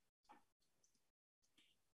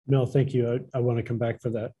 Mel, thank you. I want to come back to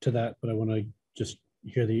that, but I want to just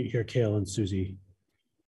hear Kale and Susie.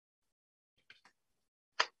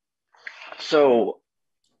 So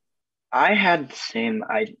I had the same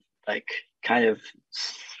kind of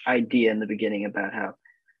idea in the beginning about how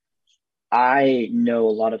I know a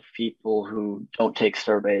lot of people who don't take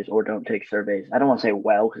surveys or don't take surveys. I don't want to say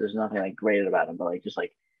well, because there's nothing like great about them, but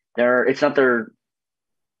it's not their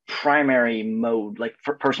primary mode. Like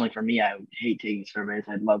personally for me, I would hate taking surveys.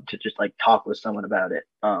 I'd love to just like talk with someone about it.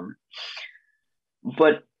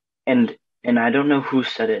 But I don't know who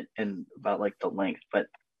said it and about like the length, but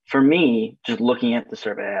for me, just looking at the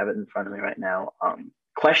survey, I have it in front of me right now.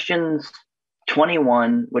 Questions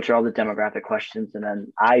 21, which are all the demographic questions, and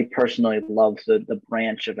then I personally love the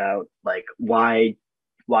branch about like why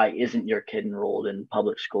isn't your kid enrolled in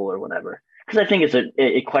public school or whatever? Because I think it's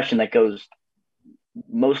a question that goes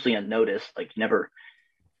mostly unnoticed. Like never,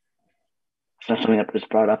 it's not something that was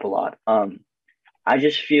brought up a lot. I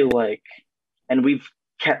just feel like, and we've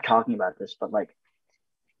kept talking about this, but like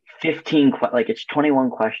 15, like it's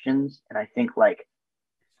 21 questions, and I think like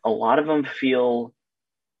a lot of them feel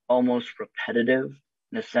almost repetitive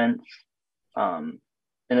in a sense, and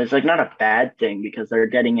it's like not a bad thing because they're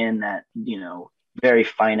getting in that very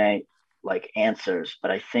finite like answers,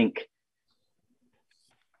 but I think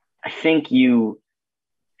you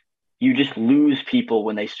just lose people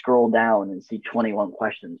when they scroll down and see 21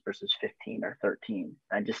 questions versus 15 or 13.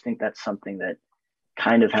 I just think that's something that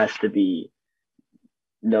kind of has to be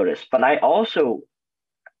noticed. But I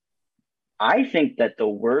think that the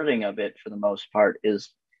wording of it for the most part is,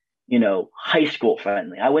 high school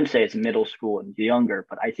friendly. I wouldn't say it's middle school and younger,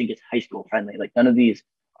 but I think it's high school friendly. Like none of these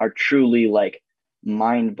are truly like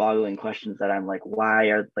mind-boggling questions that I'm like,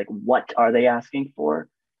 what are they asking for?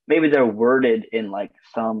 Maybe they're worded in like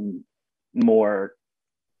some more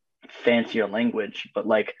fancier language, but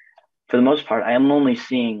like for the most part, I am only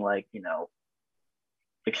seeing like,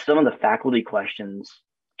 like some of the faculty questions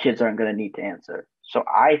kids aren't going to need to answer. So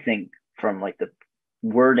I think from like the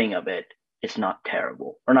wording of it, it's not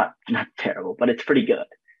terrible, or not terrible, but it's pretty good.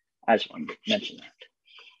 I just wanted to mention that.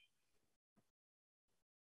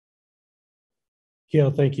 Yeah,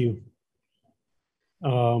 thank you. I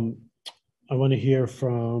want to hear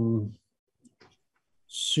from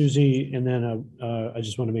Susie, and then I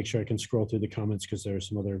just want to make sure I can scroll through the comments because there are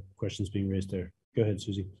some other questions being raised there. Go ahead,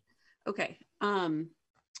 Susie. Okay.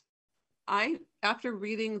 After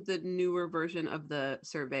reading the newer version of the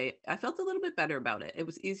survey, I felt a little bit better about it. It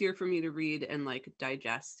was easier for me to read and like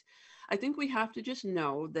digest. I think we have to just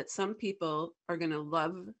know that some people are going to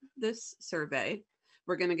love this survey.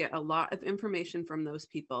 We're going to get a lot of information from those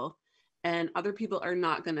people, and other people are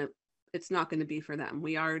not going to, it's not going to be for them.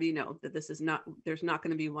 We already know that this is not, there's not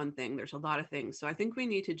going to be one thing. There's a lot of things. So I think we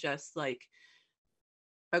need to just like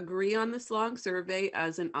agree on this long survey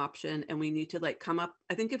as an option, and we need to like come up,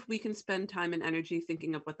 I think if we can spend time and energy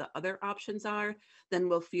thinking of what the other options are, then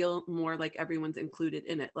we'll feel more like everyone's included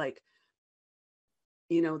in it. Like,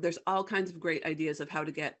 you know, there's all kinds of great ideas of how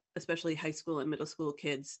to get especially high school and middle school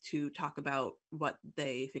kids to talk about what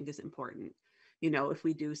they think is important. You know, if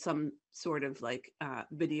we do some sort of like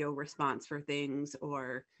video response for things,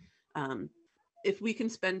 or if we can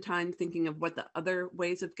spend time thinking of what the other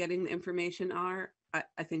ways of getting the information are,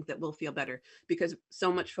 I think that we'll feel better, because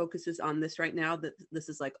so much focus is on this right now that this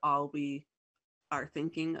is like all we are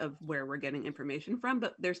thinking of where we're getting information from,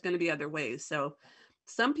 but there's going to be other ways. So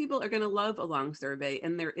some people are going to love a long survey,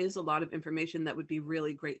 and there is a lot of information that would be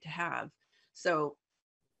really great to have. So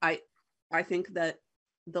I think that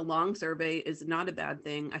the long survey is not a bad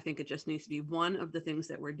thing. I think it just needs to be one of the things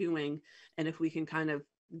that we're doing. And if we can kind of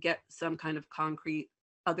get some kind of concrete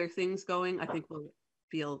other things going, I think we'll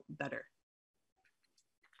feel better.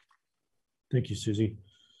 Thank you, Susie.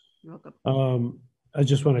 You're welcome. I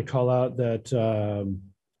just want to call out that,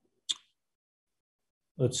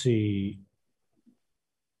 let's see,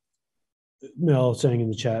 Mel saying in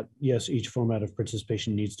the chat, yes, each format of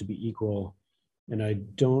participation needs to be equal. And I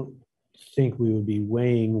don't think we would be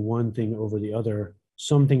weighing one thing over the other.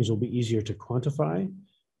 Some things will be easier to quantify,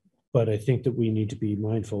 but I think that we need to be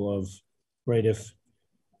mindful of, right, if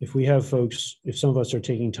we have folks, if some of us are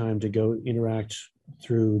taking time to go interact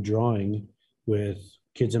through drawing with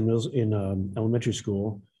kids in elementary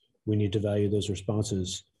school, we need to value those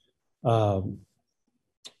responses.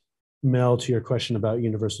 Mel, to your question about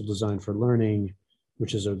universal design for learning,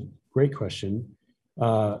 which is a great question.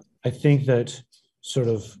 I think that sort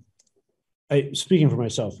of, speaking for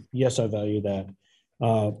myself, yes, I value that,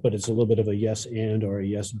 but it's a little bit of a yes and or a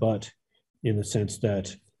yes but, in the sense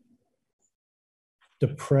that the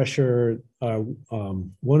pressure,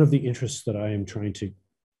 one of the interests that I am trying to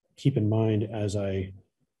keep in mind as I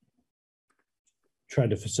try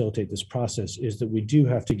to facilitate this process is that we do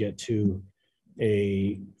have to get to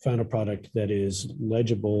a final product that is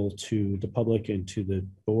legible to the public and to the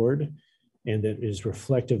board, and that is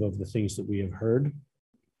reflective of the things that we have heard.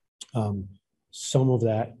 Some of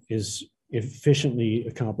that is efficiently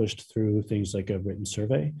accomplished through things like a written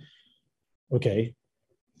survey. Okay,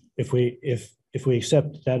 if we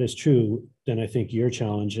accept that is true, then I think your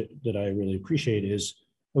challenge that I really appreciate is,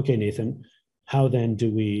 okay, Nathan, how then do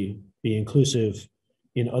we be inclusive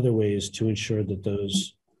in other ways to ensure that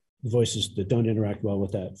those voices that don't interact well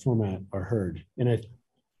with that format are heard? And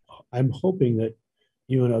I'm hoping that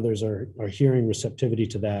you and others are hearing receptivity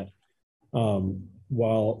to that,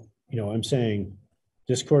 while, you know, I'm saying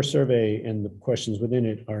this core survey and the questions within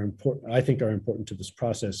it are important, I think are important to this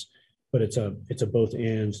process, but it's a both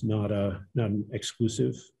and, not an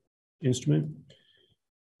exclusive instrument.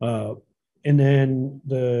 And then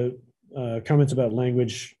the comments about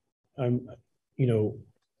language, you know,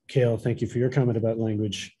 Kale, thank you for your comment about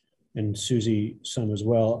language, and Susie, some as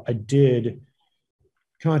well. I did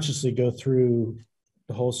consciously go through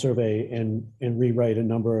the whole survey and rewrite a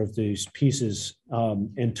number of these pieces,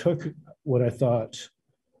 and took what I thought,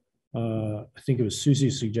 I think it was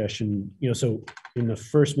Susie's suggestion, you know, so in the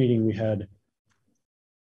first meeting we had, I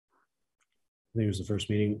think it was the first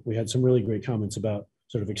meeting, we had some really great comments about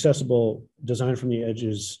sort of accessible design from the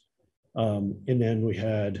edges. And then we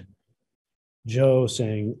had Joe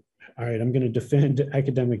saying, all right, I'm going to defend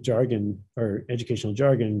academic jargon or educational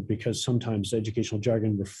jargon, because sometimes educational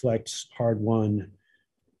jargon reflects hard-won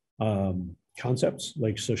concepts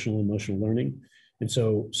like social and emotional learning. And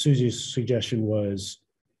so Susie's suggestion was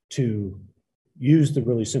to use the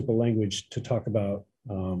really simple language to talk about,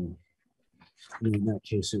 in that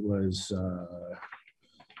case, it was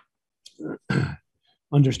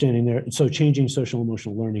understanding their, so changing social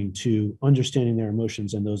emotional learning to understanding their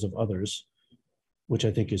emotions and those of others, which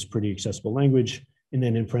I think is pretty accessible language. And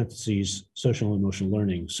then in parentheses, social and emotional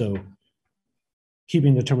learning. So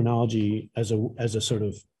keeping the terminology as a sort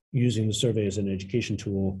of using the survey as an education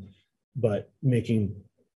tool, but making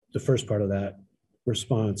the first part of that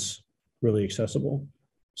response really accessible.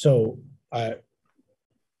 So I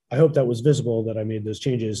hope that was visible that I made those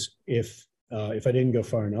changes. If I didn't go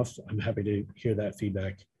far enough, I'm happy to hear that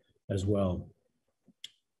feedback as well.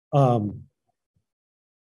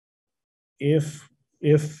 If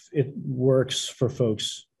if it works for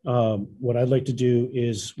folks, what I'd like to do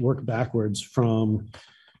is work backwards from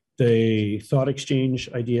the thought exchange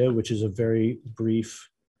idea, which is a very brief,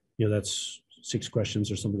 that's 6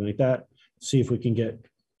 questions or something like that. See if we can get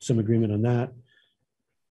some agreement on that.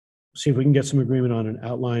 See if we can get some agreement on an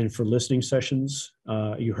outline for listening sessions.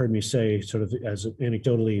 You heard me say sort of as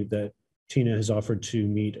anecdotally that Tina has offered to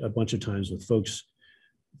meet a bunch of times with folks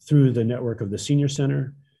through the network of the Senior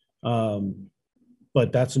Center.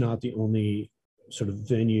 But that's not the only sort of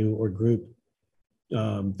venue or group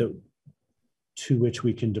to which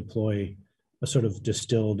we can deploy a sort of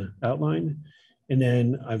distilled outline. And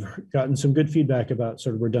then I've gotten some good feedback about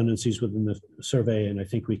sort of redundancies within the survey, and I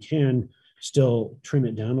think we can still trim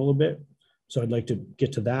it down a little bit. So I'd like to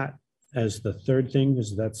get to that as the third thing,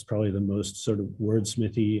 because that's probably the most sort of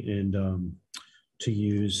wordsmithy and to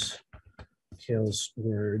use Kale's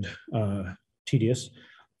word, tedious.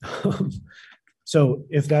 So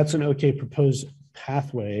if that's an okay proposed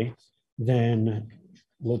pathway, then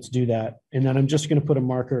let's do that. And then I'm just going to put a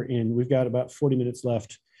marker in. We've got about 40 minutes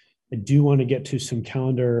left. I do want to get to some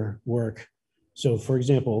calendar work. So for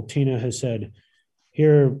example, Tina has said,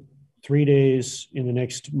 here are 3 days in the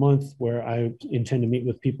next month where I intend to meet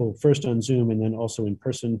with people first on Zoom and then also in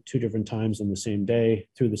person 2 different times on the same day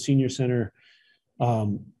through the Senior Center.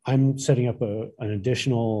 I'm setting up an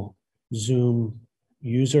additional Zoom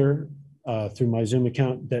user through my Zoom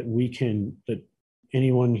account that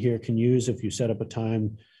anyone here can use if you set up a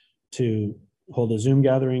time to hold a Zoom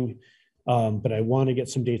gathering. But I want to get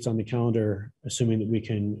some dates on the calendar, assuming that we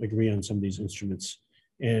can agree on some of these instruments.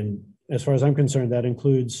 And as far as I'm concerned, that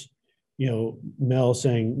includes, Mel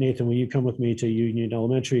saying, Nathan, will you come with me to Union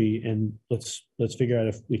Elementary and let's figure out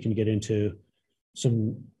if we can get into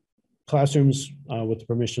some classrooms with the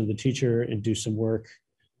permission of the teacher and do some work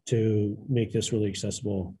to make this really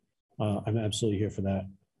accessible. I'm absolutely here for that.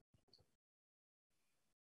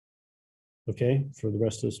 Okay, for the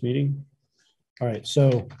rest of this meeting. All right,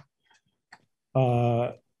 so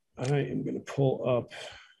I am going to pull up.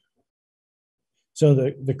 So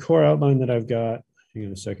the core outline that I've got, hang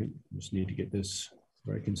on a second, I just need to get this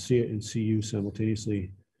where I can see it and see you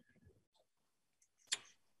simultaneously.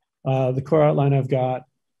 The core outline I've got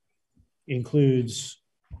includes,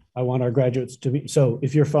 I want our graduates to be, so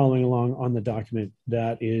if you're following along on the document,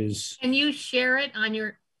 that is. Can you share it on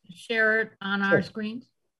our screens?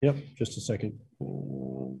 Yep, just a second.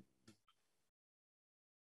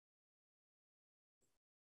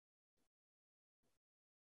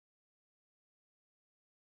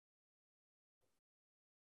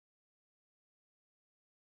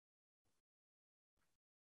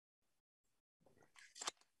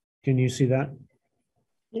 Can you see that?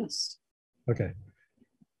 Yes. Okay.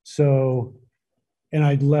 So, and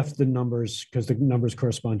I left the numbers because the numbers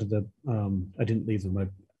correspond to the, I didn't leave them,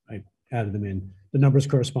 I added them in. The numbers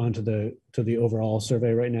correspond to the overall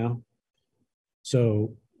survey right now.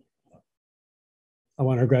 So I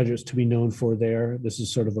want our graduates to be known for this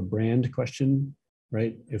is sort of a brand question,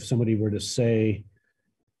 right? If somebody were to say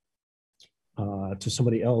to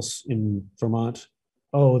somebody else in Vermont,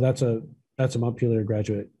 oh, that's a Montpelier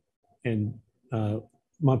graduate, and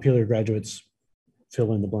Montpelier graduates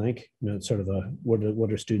fill in the blank, it's sort of a,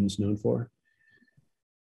 what are students known for?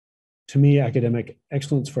 To me, academic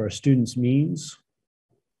excellence for our students means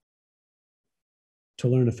to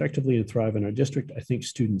learn effectively and thrive in our district. I think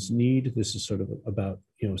students need, this is sort of about,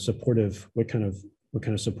 supportive, what kind of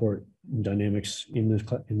support and dynamics in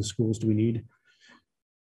the schools do we need?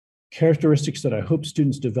 Characteristics that I hope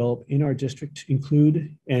students develop in our district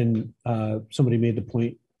include, and somebody made the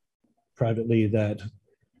point privately that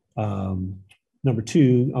number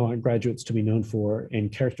 2, I want graduates to be known for,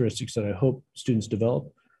 and characteristics that I hope students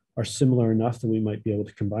develop are similar enough that we might be able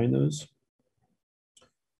to combine those.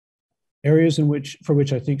 Areas for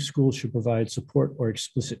which I think schools should provide support or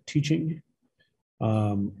explicit teaching.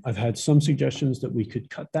 I've had some suggestions that we could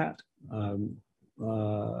cut that. I'm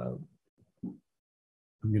going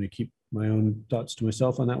to keep my own thoughts to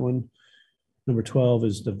myself on that one. Number 12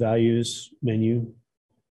 is the values menu.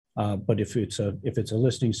 But if it's a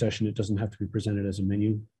listening session, it doesn't have to be presented as a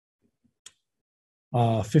menu.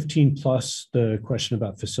 15 plus the question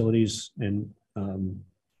about facilities and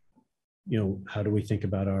how do we think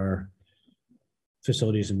about our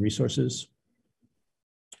facilities and resources.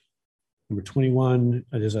 Number 21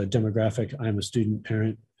 is a demographic. I'm a student,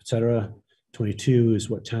 parent, etc. 22 is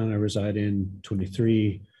what town I reside in.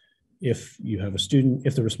 23, if you have a student,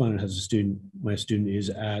 if the respondent has a student, my student is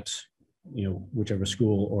at whichever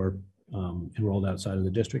school or enrolled outside of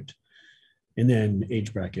the district. And then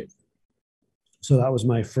age bracket. So that was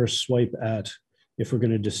my first swipe at, if we're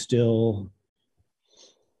going to distill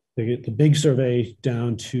the big survey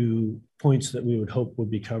down to points that we would hope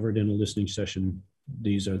would be covered in a listening session.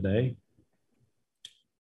 These are they.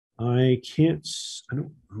 Let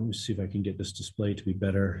me see if I can get this display to be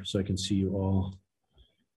better so I can see you all.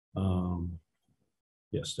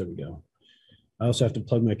 Yes, there we go. I also have to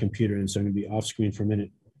plug my computer in, so I'm going to be off screen for a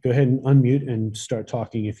minute. Go ahead and unmute and start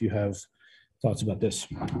talking if you have thoughts about this.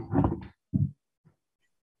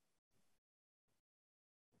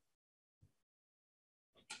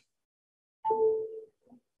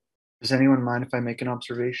 Does anyone mind if I make an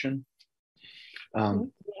observation? Go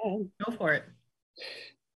for it.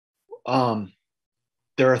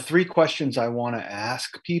 There are 3 questions I want to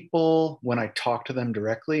ask people when I talk to them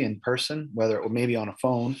directly in person, whether or maybe on a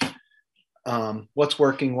phone. What's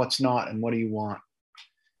working, what's not, and what do you want?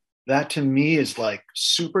 That to me is like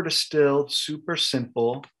super distilled, super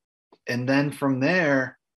simple. And then from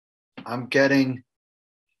there, I'm getting,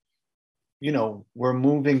 we're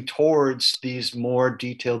moving towards these more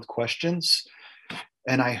detailed questions.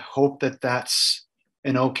 And I hope that that's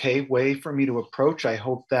an okay way for me to approach. I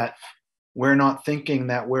hope that we're not thinking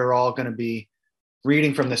that we're all going to be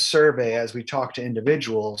reading from the survey as we talk to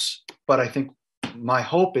individuals. But I think my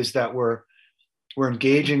hope is that we're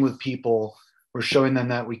engaging with people, we're showing them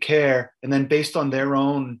that we care, and then based on their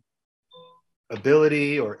own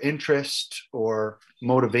ability or interest or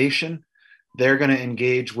motivation, they're going to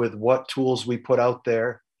engage with what tools we put out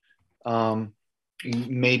there.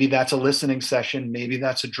 Maybe that's a listening session, maybe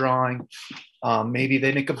that's a drawing, maybe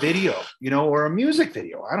they make a video, or a music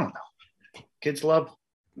video. I don't know. Kids love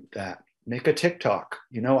that. Make a TikTok,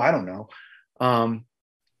 I don't know.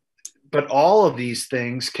 But all of these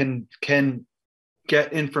things can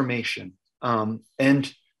get information.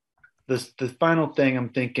 And the final thing I'm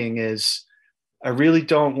thinking is, I really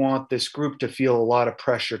don't want this group to feel a lot of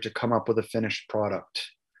pressure to come up with a finished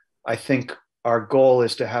product. I think our goal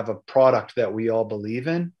is to have a product that we all believe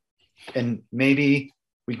in, and maybe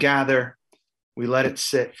we gather, we let it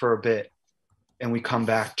sit for a bit, and we come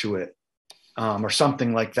back to it. Or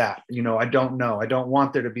something like that. I don't know. I don't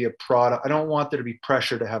want there to be a product. I don't want there to be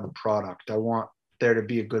pressure to have a product. I want there to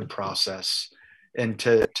be a good process and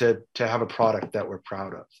to have a product that we're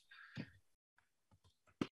proud of.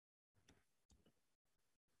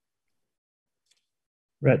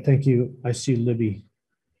 Rhett, thank you. I see Libby.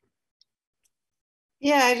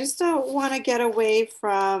 Yeah, I just don't want to get away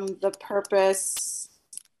from the purpose,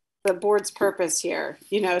 the board's purpose here.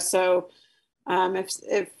 So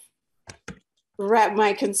if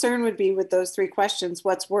my concern would be with those 3 questions: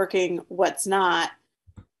 what's working, what's not.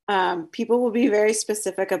 People will be very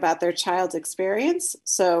specific about their child's experience.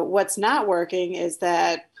 So what's not working is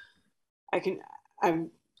that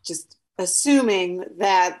I'm just assuming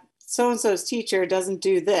that so-and-so's teacher doesn't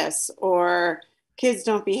do this, or kids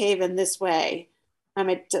don't behave in this way. And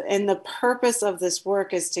the purpose of this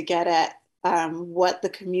work is to get at what the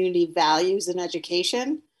community values in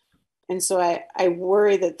education. And so I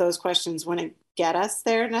worry that those questions wouldn't get us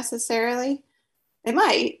there necessarily. They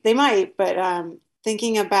might, but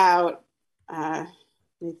thinking about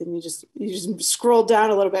Nathan, you just scrolled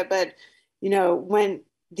down a little bit, but when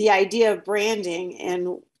the idea of branding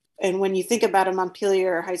and when you think about a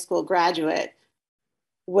Montpelier high school graduate,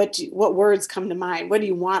 what words come to mind? What do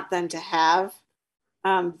you want them to have?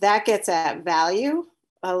 That gets at value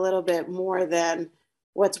a little bit more than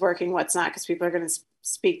what's working, what's not, because people are going to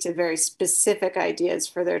speak to very specific ideas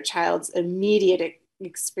for their child's immediate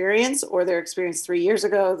experience, or their experience 3 years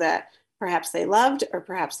ago that perhaps they loved or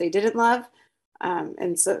perhaps they didn't love.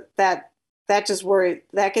 And so that gets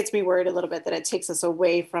me worried a little bit, that it takes us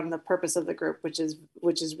away from the purpose of the group, which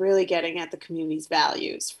is really getting at the community's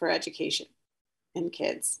values for education and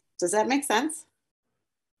kids. Does that make sense?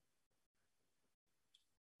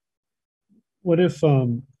 What if,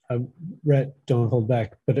 Rhett, don't hold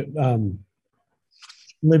back, but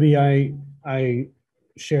Libby, I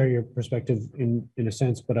share your perspective in a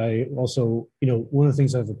sense, but I also, one of the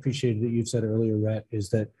things I've appreciated that you've said earlier, Rhett,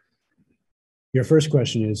 is that your first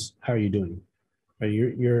question is, how are you doing?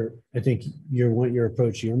 Right? I think you want your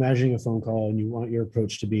approach, you're imagining a phone call and you want your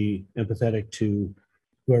approach to be empathetic to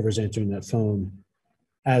whoever's answering that phone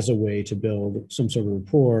as a way to build some sort of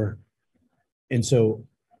rapport. And so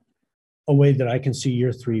a way that I can see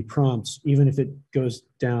your 3 prompts, even if it goes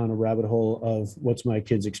down a rabbit hole of what's my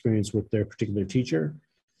kid's experience with their particular teacher,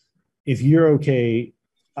 if you're okay,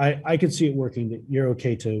 I could see it working, that you're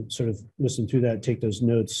okay to sort of listen through that, take those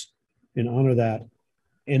notes and honor that,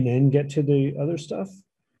 and then get to the other stuff.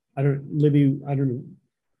 Libby, I don't know,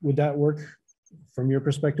 would that work from your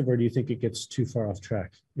perspective, or do you think it gets too far off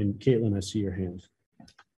track? And Caitlin, I see your hand.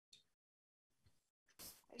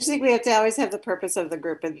 just think we have to always have the purpose of the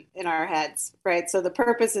group in our heads, right? So the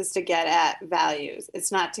purpose is to get at values.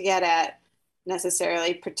 It's not to get at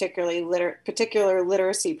necessarily particular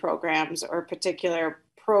literacy programs or particular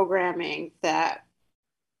programming that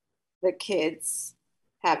the kids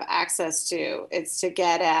have access to. It's to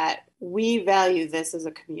get at, we value this as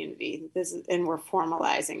a community. And we're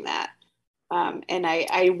formalizing that. And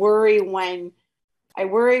I worry when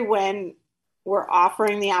we're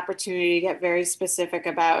offering the opportunity to get very specific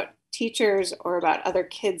about teachers or about other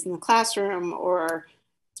kids in the classroom or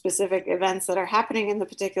specific events that are happening in the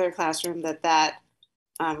particular classroom, that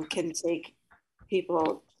can take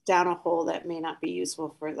people down a hole that may not be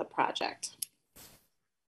useful for the project.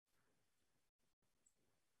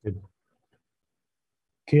 Good.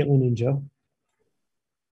 Caitlin and Joe.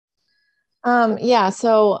 Yeah,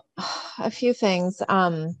 so a few things.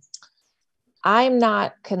 I'm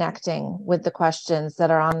not connecting with the questions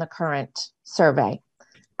that are on the current survey.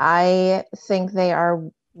 I think they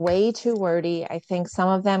are way too wordy. I think some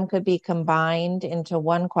of them could be combined into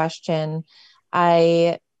one question.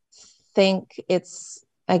 I think it's,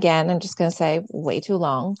 again, I'm just going to say way too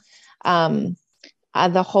long.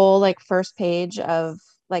 The whole like first page of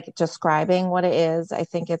like describing what it is, I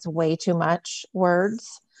think it's way too much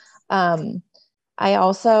words. I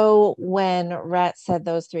also, when Rhett said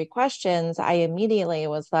those 3 questions, I immediately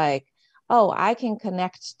was like, oh, I can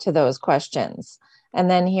connect to those questions. And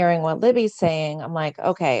then hearing what Libby's saying, I'm like,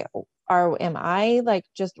 okay, am I like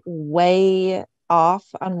just way off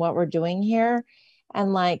on what we're doing here?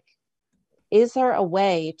 And like, is there a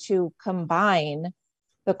way to combine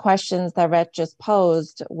the questions that Rhett just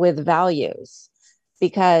posed with values?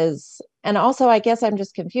 Because, and also I guess I'm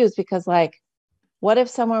just confused because like, what if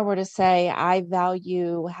someone were to say, I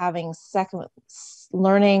value having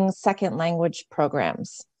learning second language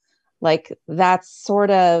programs? Like that's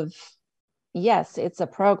sort of, yes, it's a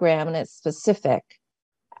program and it's specific,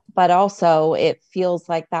 but also it feels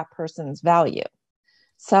like that person's value.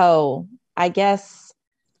 So I guess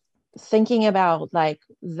thinking about like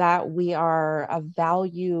that we are a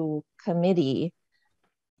value committee,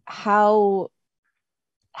 how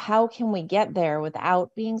can we get there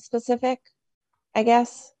without being specific, I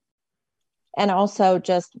guess? And also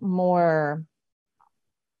just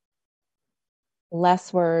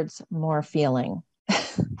less words, more feeling.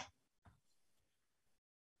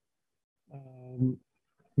 I'm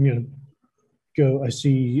going to go, I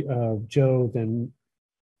see Joe, then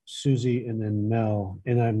Susie, and then Mel,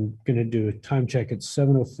 and I'm going to do a time check at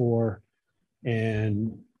 7:04,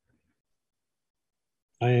 and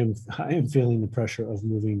I am feeling the pressure of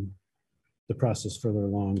moving the process further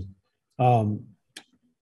along.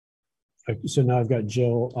 So now I've got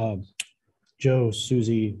Joe,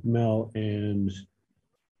 Susie, Mel, and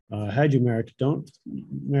had you, Merrick.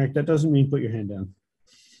 Merrick, that doesn't mean put your hand down.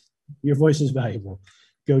 Your voice is valuable.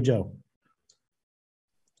 Go, Joe.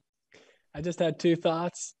 I just had 2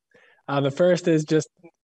 thoughts. The first is just,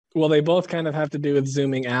 well, they both kind of have to do with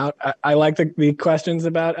zooming out. I like the questions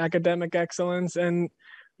about academic excellence and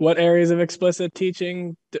what areas of explicit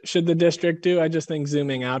teaching should the district do. I just think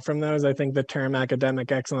zooming out from those, I think the term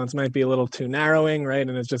academic excellence might be a little too narrowing, right?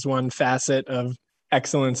 And it's just one facet of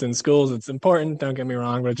excellence in schools. It's important, don't get me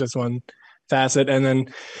wrong, but it's just one facet. And then,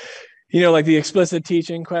 you know, like the explicit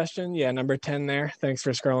teaching question, yeah, number 10 there. Thanks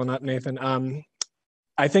for scrolling up, Nathan.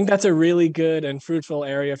 I think that's a really good and fruitful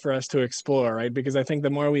area for us to explore, right? Because I think the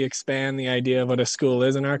more we expand the idea of what a school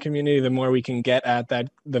is in our community, the more we can get at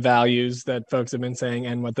the values that folks have been saying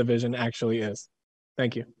and what the vision actually is.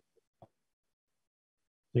 Thank you.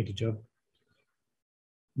 Thank you, Joe.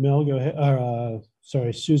 Mel, go ahead.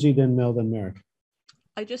 Sorry, Susie, then Mel, then Merrick.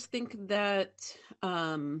 I just think that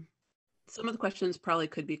some of the questions probably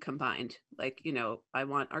could be combined. Like, you know, I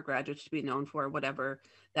want our graduates to be known for whatever,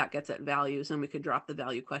 that gets at values, and we could drop the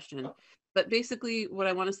value question. But basically what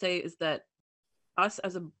I want to say is that us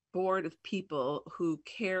as a board of people who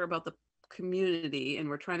care about the community and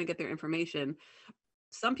we're trying to get their information,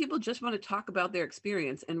 some people just want to talk about their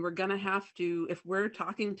experience, and we're going to have to, if we're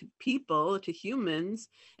talking to people, to humans,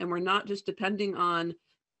 and we're not just depending on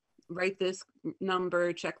write this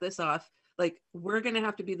number, check this off, like we're going to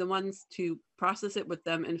have to be the ones to process it with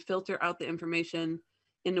them and filter out the information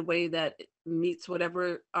in a way that meets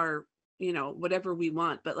whatever our, you know, whatever we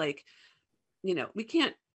want. But like, you know, we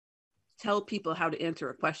can't tell people how to answer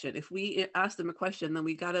a question. If we ask them a question, then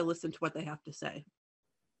we got to listen to what they have to say.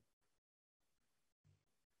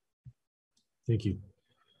 Thank you.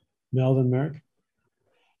 Mel, then Merrick.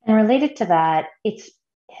 And related to that,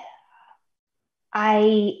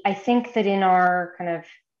 I think that in our kind of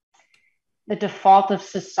the default of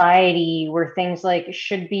society where things like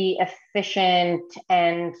should be efficient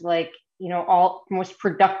and like, you know, all most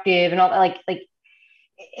productive and all that, like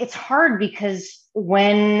it's hard because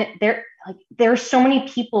when there are so many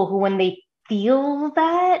people who, when they feel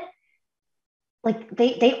that, like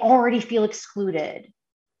they already feel excluded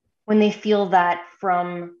when they feel that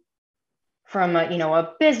from a, you know,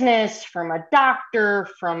 a business, from a doctor,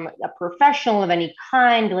 from a professional of any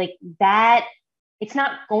kind, like that, it's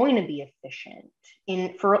not going to be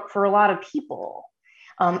efficient for a lot of people.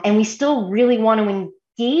 And we still really want to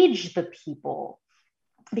engage the people,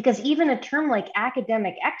 because even a term like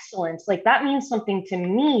academic excellence, like that means something to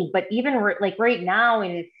me, but even like right now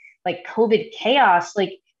in like COVID chaos,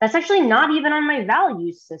 like that's actually not even on my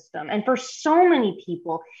value system. And for so many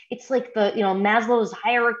people, it's like the, you know, Maslow's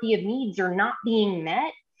hierarchy of needs are not being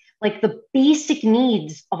met. Like the basic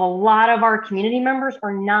needs of a lot of our community members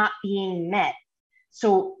are not being met.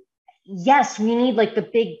 So yes, we need like the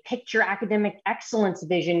big picture academic excellence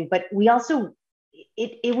vision, but we also,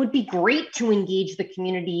 it would be great to engage the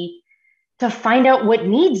community to find out what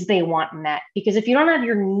needs they want met. Because if you don't have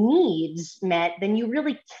your needs met, then you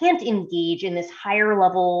really can't engage in this higher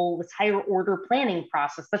level, this higher order planning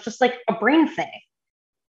process. That's just like a brain thing.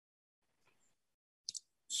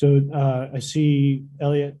 So I see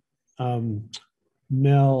Elliot,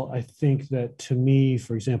 Mel, I think that to me,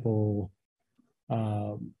 for example,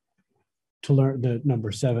 to learn the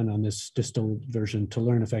number 7 on this distilled version, to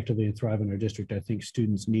learn effectively and thrive in our district, I think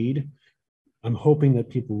students need. I'm hoping that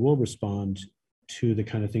people will respond to the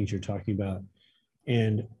kind of things you're talking about.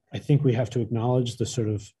 And I think we have to acknowledge the sort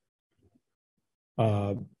of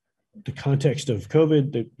the context of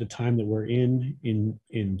COVID, the time that we're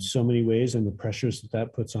in so many ways, and the pressures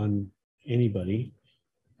that puts on anybody.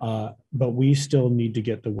 But we still need to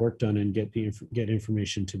get the work done and get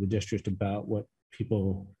information to the district about what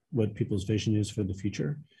people's vision is for the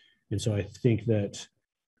future. And so I think that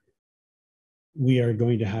we are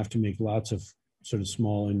going to have to make lots of sort of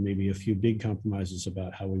small and maybe a few big compromises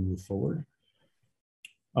about how we move forward.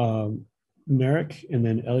 Merrick and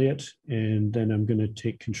then Elliot, and then I'm going to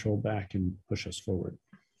take control back and push us forward.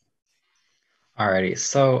 Alrighty,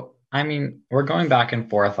 so I mean, we're going back and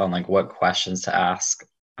forth on like what questions to ask.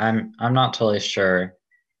 I'm not totally sure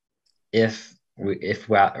if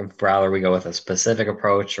rather we go with a specific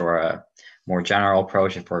approach or a more general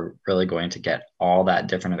approach, if we're really going to get all that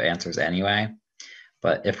different of answers anyway.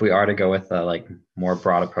 But if we are to go with a like more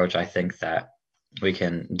broad approach, I think that we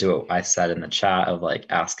can do what I said in the chat of like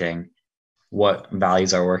asking what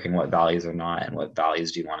values are working, what values are not, and what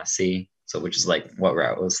values do you want to see. So which is like what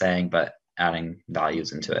Rhett was saying, but adding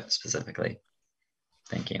values into it specifically.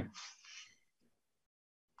 Thank you.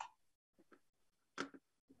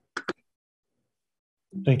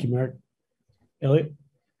 Thank you, Mark. Elliot?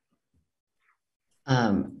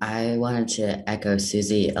 I wanted to echo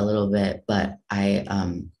Susie a little bit, but I,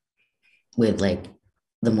 with like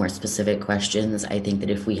the more specific questions, I think that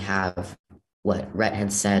if we have what Rhett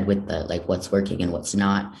had said with the like what's working and what's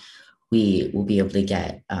not, we will be able to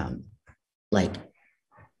get like,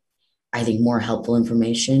 I think more helpful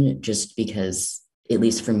information, just because at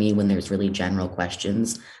least for me, when there's really general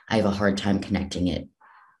questions, I have a hard time connecting it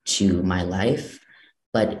to my life.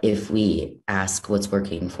 But if we ask what's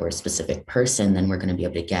working for a specific person, then we're going to be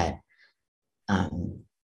able to get,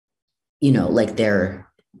 you know, like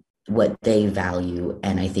what they value.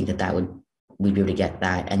 And I think we'd be able to get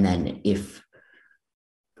that. And then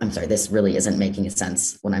I'm sorry, this really isn't making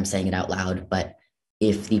sense when I'm saying it out loud, but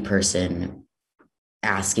if the person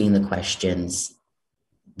asking the questions,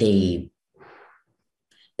 this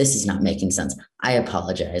is not making sense. I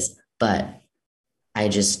apologize, but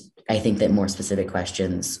I think that more specific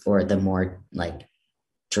questions, or the more like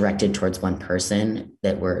directed towards one person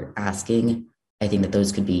that we're asking, I think that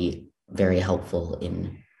those could be very helpful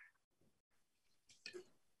in,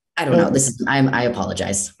 I don't know, I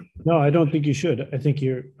apologize. No, I don't think you should. I think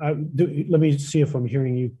let me see if I'm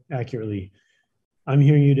hearing you accurately. I'm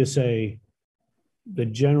hearing you to say the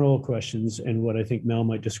general questions, and what I think Mel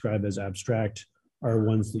might describe as abstract, are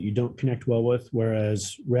ones that you don't connect well with,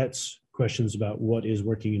 whereas Rhett's questions about what is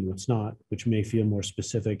working and what's not, which may feel more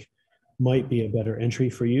specific, might be a better entry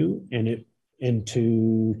for you. And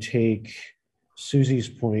to take Susie's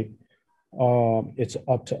point, it's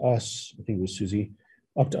up to us, I think it was Susie,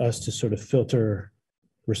 up to us to sort of filter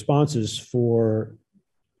responses for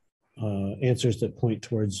answers that point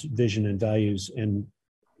towards vision and values, and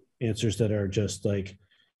answers that are just like,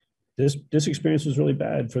 this experience was really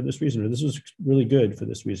bad for this reason, or this was really good for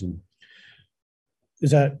this reason. Is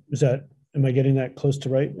that, am I getting that close to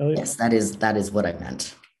right, Elliot? Yes, that is what I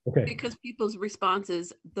meant. Okay. Because people's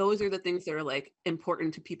responses, those are the things that are like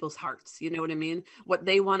important to people's hearts. You know what I mean? What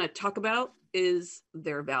they want to talk about is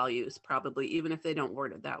their values, probably, even if they don't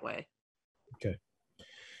word it that way. Okay.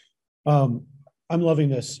 I'm loving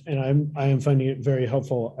this, and I am finding it very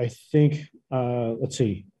helpful. I think, let's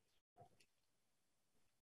see.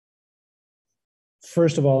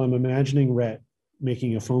 First of all, I'm imagining Rhett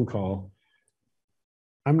making a phone call.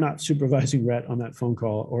 I'm not supervising Rhett on that phone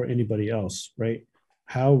call or anybody else, right?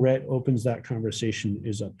 How Rhett opens that conversation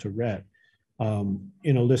is up to Rhett.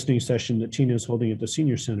 In a listening session that Tina is holding at the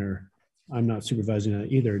senior center, I'm not supervising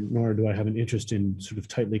that either, nor do I have an interest in sort of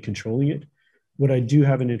tightly controlling it. What I do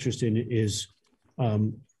have an interest in is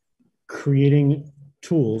creating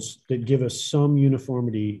tools that give us some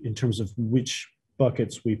uniformity in terms of which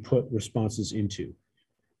buckets we put responses into.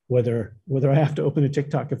 Whether I have to open a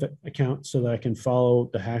TikTok account so that I can follow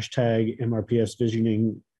the hashtag MRPS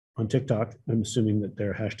visioning on TikTok. I'm assuming that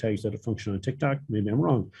there are hashtags that function on TikTok. Maybe I'm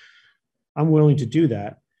wrong. I'm willing to do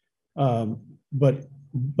that. But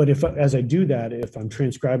if, as I do that, if I'm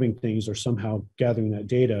transcribing things or somehow gathering that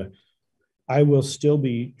data, I will still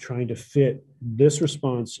be trying to fit this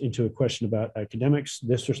response into a question about academics,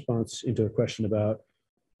 this response into a question about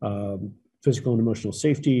physical and emotional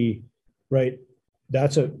safety, right?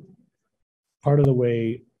 That's a part of the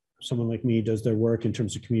way someone like me does their work in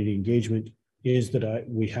terms of community engagement, is that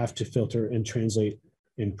we have to filter and translate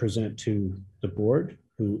and present to the board,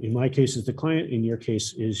 who in my case is the client, in your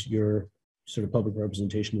case is your sort of public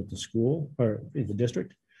representation at the school or in the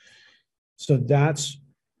district. So that's,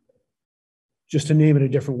 just to name it a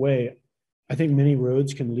different way, I think many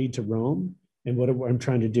roads can lead to Rome. And what I'm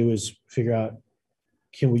trying to do is figure out,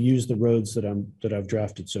 can we use the roads that I've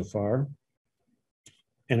drafted so far?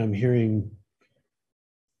 And I'm hearing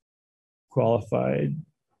qualified,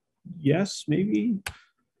 yes, maybe.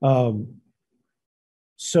 So,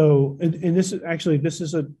 and this is actually,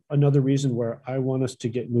 another reason where I want us to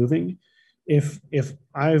get moving. If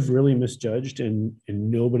I've really misjudged and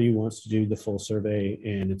nobody wants to do the full survey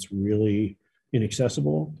and it's really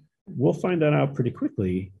inaccessible, we'll find that out pretty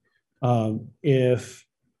quickly. If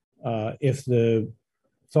the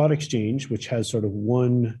thought exchange, which has sort of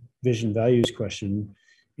one vision values question,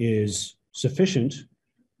 is sufficient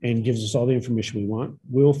and gives us all the information we want,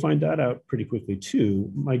 we'll find that out pretty quickly too.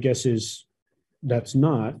 My guess is that's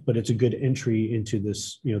not, but it's a good entry into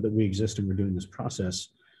this, that we exist and we're doing this process.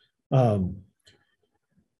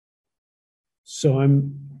 So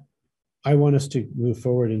I want us to move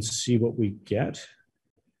forward and see what we get.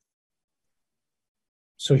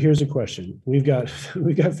 So here's a question. We've got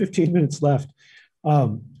 15 minutes left.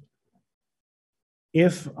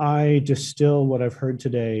 If I distill what I've heard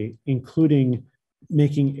today, including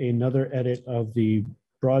making another edit of the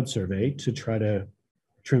broad survey to try to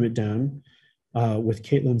trim it down with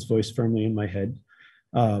Caitlin's voice firmly in my head,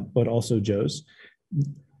 but also Joe's,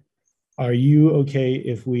 are you okay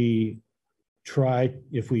if we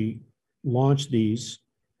launch these,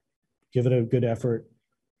 give it a good effort,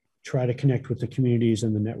 try to connect with the communities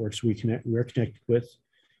and the networks we're connected with,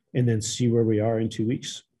 and then see where we are in 2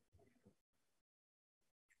 weeks?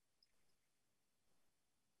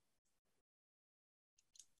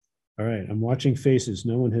 All right, I'm watching faces.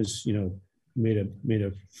 No one has, made a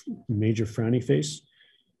major frowny face.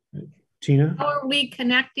 Tina? How are we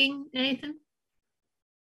connecting, Nathan?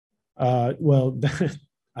 Well,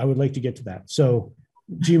 I would like to get to that. So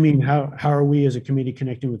do you mean how are we as a committee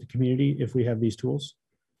connecting with the community if we have these tools?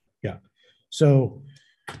 Yeah. So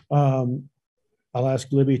I'll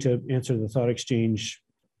ask Libby to answer the thought exchange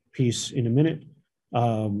piece in a minute.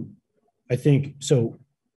 I think, so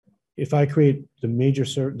if I create the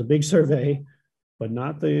big survey, but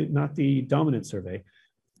not the dominant survey,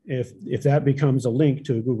 if that becomes a link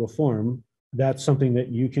to a Google form, that's something that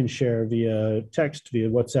you can share via text, via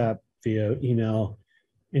WhatsApp, via email,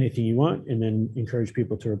 anything you want, and then encourage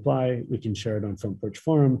people to reply. We can share it on Front Porch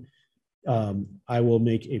Forum. I will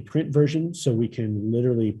make a print version so we can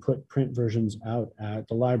literally put print versions out at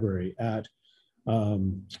the library, at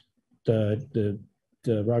the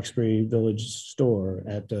Roxbury Village store,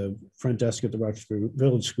 at the front desk at the Roxbury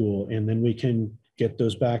Village School, and then we can get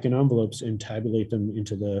those back in envelopes and tabulate them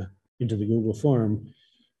into the Google form.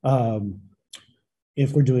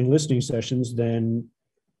 If we're doing listening sessions, then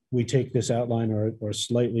we take this outline or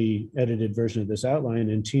slightly edited version of this outline,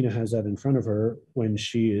 and Tina has that in front of her when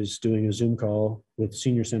she is doing a Zoom call with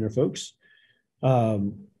senior center folks.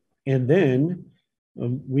 And then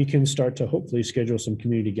we can start to hopefully schedule some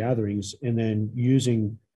community gatherings, and then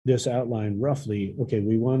using this outline roughly, okay,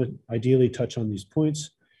 we want to ideally touch on these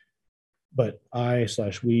points, but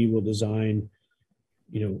we will design,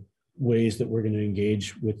 ways that we're going to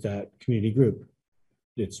engage with that community group.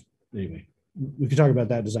 Anyway, we could talk about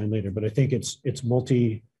that design later, but I think it's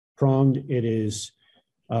multi-pronged. It is,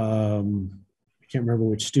 I can't remember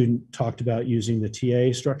which student talked about using the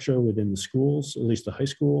TA structure within the schools, at least the high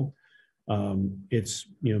school. It's,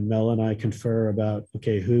 Mel and I confer about,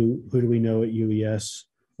 okay, who do we know at UES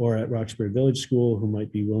or at Roxbury Village School who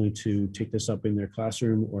might be willing to take this up in their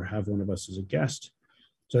classroom or have one of us as a guest.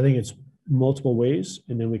 So I think it's multiple ways.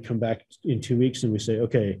 And then we come back in 2 weeks and we say,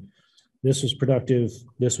 okay, this was productive.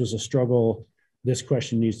 This was a struggle. This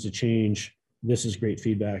question needs to change. This is great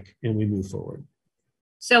feedback, and we move forward.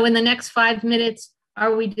 So in the next 5 minutes,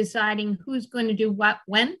 are we deciding who's going to do what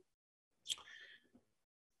when?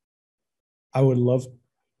 I would love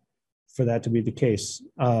for that to be the case.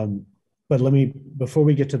 But before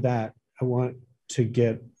we get to that, I want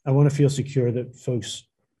to feel secure that folks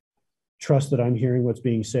trust that I'm hearing what's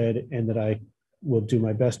being said and that I will do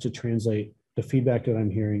my best to translate the feedback that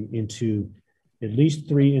I'm hearing into at least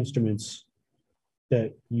 3 instruments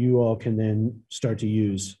that you all can then start to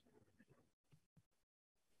use.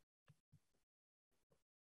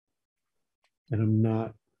 And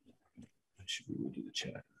I should redo the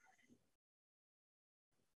chat.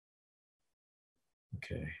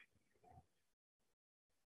 Okay.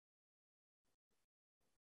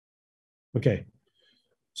 Okay.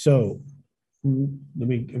 So I'm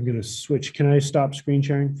going to switch. Can I stop screen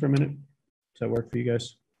sharing for a minute? Does that work for you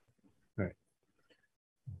guys? All right.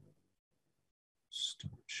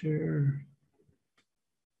 Stop share.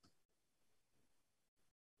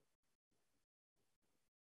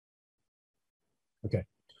 Okay.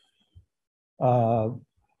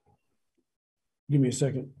 Give me a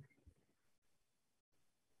second.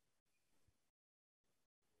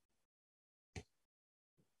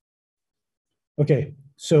 Okay,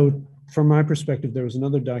 so from my perspective, there was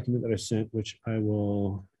another document that I sent, which I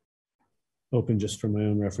will open just for my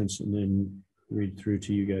own reference and then read through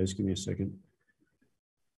to you guys. Give me a second.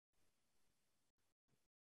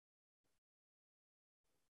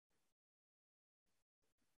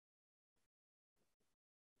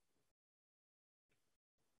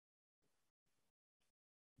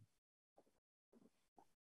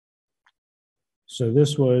 So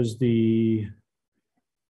this was the,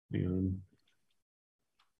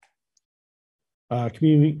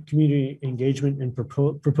 community engagement and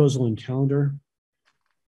proposal and calendar.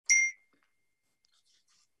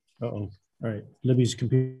 Uh-oh, all right, Libby's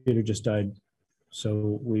computer just died.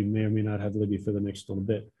 So we may or may not have Libby for the next little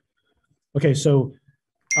bit. Okay, so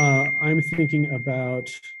I'm thinking about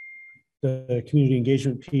the community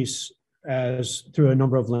engagement piece as through a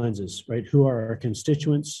number of lenses, right? Who are our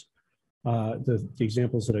constituents? The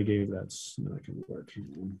examples that I gave, that's not gonna work.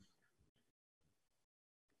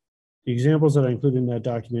 The examples that I included in that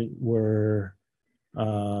document were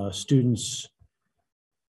students,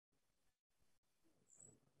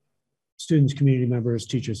 community members,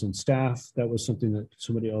 teachers, and staff. That was something that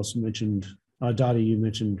somebody else mentioned. Dottie, you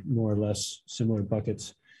mentioned more or less similar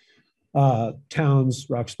buckets. Towns,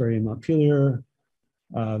 Roxbury and Montpelier.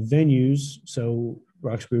 Venues, so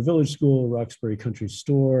Roxbury Village School, Roxbury Country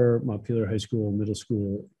Store, Montpelier High School, Middle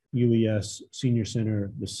School, UES, Senior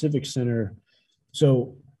Center, the Civic Center.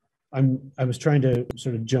 So I was trying to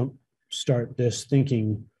sort of jump start this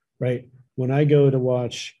thinking, right? When I go to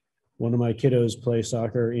watch one of my kiddos play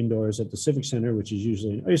soccer indoors at the Civic Center, which is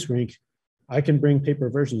usually an ice rink, I can bring paper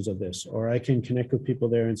versions of this, or I can connect with people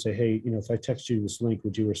there and say, hey, if I text you this link,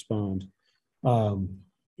 would you respond?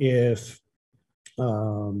 If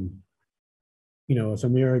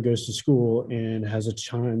Amira goes to school and has a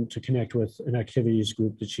time to connect with an activities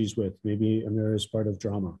group that she's with, maybe Amira is part of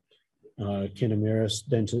drama. Can Amira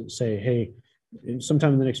then to say, hey,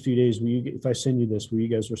 sometime in the next few days, if I send you this, will you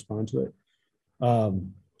guys respond to it?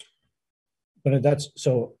 But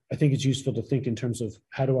so I think it's useful to think in terms of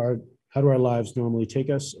how do our lives normally take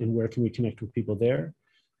us and where can we connect with people there?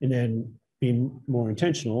 And then be more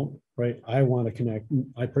intentional, right? I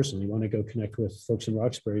personally want to go connect with folks in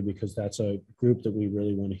Roxbury because that's a group that we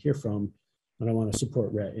really want to hear from. And I want to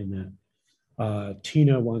support Rhett in that.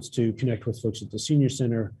 Tina wants to connect with folks at the Senior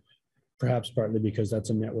Center, perhaps partly because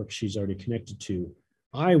that's a network she's already connected to.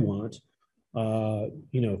 I want,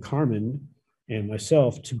 Carmen and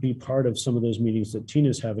myself to be part of some of those meetings that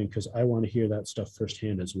Tina's having because I want to hear that stuff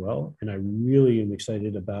firsthand as well. And I really am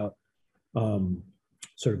excited about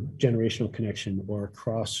sort of generational connection or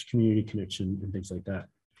cross community connection and things like that.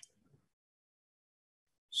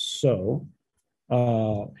 So, hang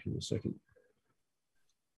on a second.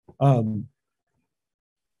 Are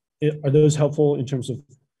those helpful in terms of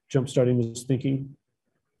jumpstarting this thinking?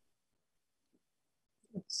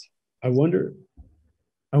 I wonder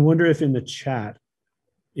I wonder if in the chat,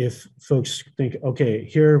 if folks think, okay,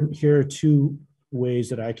 here are 2 ways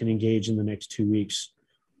that I can engage in the next 2 weeks.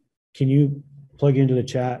 Can you plug into the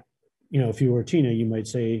chat? You know, if you were Tina, you might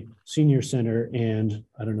say senior center, and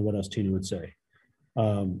I don't know what else Tina would say.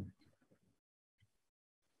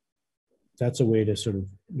 That's a way to sort of,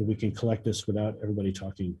 we can collect this without everybody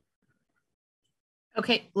talking.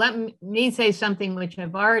 Okay, let me say something which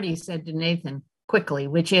I've already said to Nathan quickly,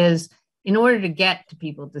 which is in order to get to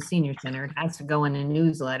people at the senior center, it has to go in a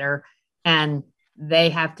newsletter and they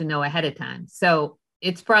have to know ahead of time. So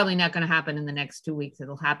it's probably not going to happen in the next 2 weeks.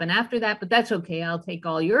 It'll happen after that, but that's okay. I'll take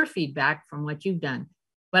all your feedback from what you've done.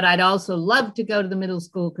 But I'd also love to go to the middle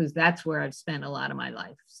school because that's where I've spent a lot of my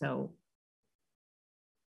life. So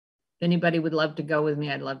if anybody would love to go with me,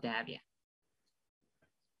 I'd love to have you.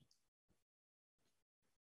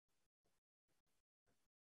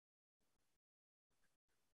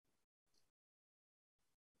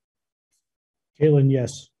 Caitlin,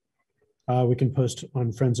 yes. We can post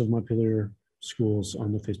on Friends of Montpelier Schools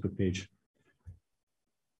on the Facebook page.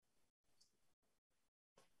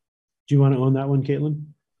 Do you want to own that one, Caitlin?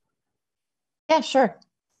 Yeah, sure.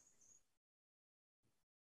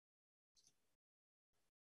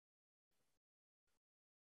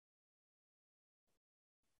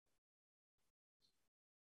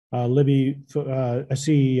 Libby, I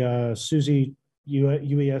see Susie,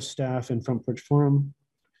 UES staff and Front Porch Forum.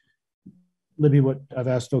 Libby, what I've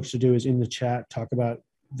asked folks to do is in the chat, talk about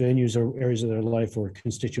venues or areas of their life or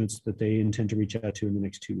constituents that they intend to reach out to in the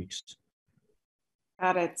next 2 weeks.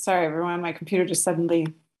 Got it. Sorry, everyone. My computer just suddenly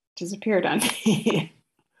disappeared on me.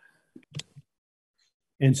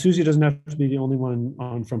 And Susie doesn't have to be the only one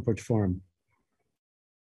on Front Porch Forum.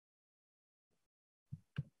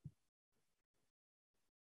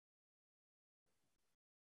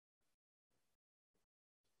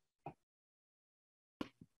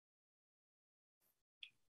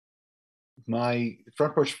 My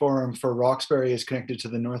Front Porch Forum for Roxbury is connected to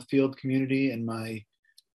the Northfield community, and my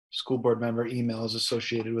school board member email is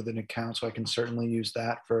associated with an account, so I can certainly use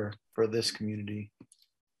that for this community,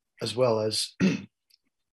 as well as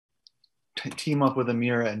team up with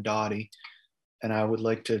Amira and Dottie. And I would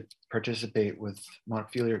like to participate with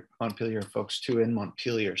Montpelier folks too in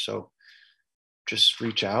Montpelier. So just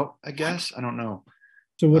reach out, I guess. I don't know.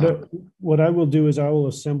 So what I will do is I will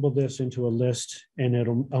assemble this into a list, and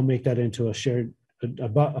I'll make that into a shared,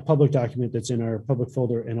 a public document that's in our public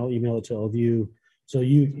folder, and I'll email it to all of you. So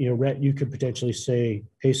you know, Rhett, you could potentially say,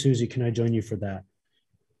 hey, Susie, can I join you for that?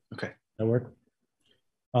 Okay. That work?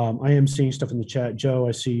 I am seeing stuff in the chat. Joe,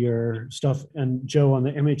 I see your stuff. And Joe, on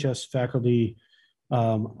the MHS faculty,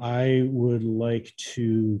 I would like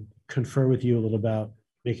to confer with you a little about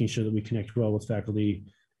making sure that we connect well with faculty,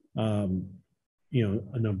 you know,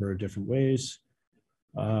 a number of different ways.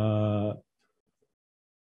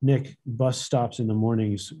 Nick, bus stops in the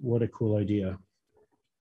mornings. What a cool idea.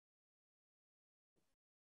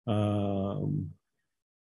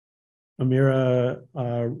 Amira,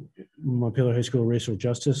 Montpelier High School Racial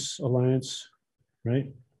Justice Alliance,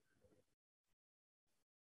 right?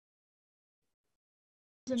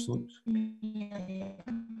 Excellent.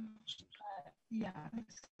 Yeah.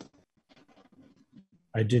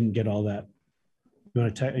 I didn't get all that. You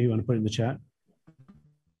want to put it in the chat?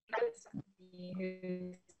 That's me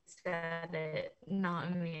who said it, not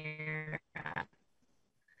Amira.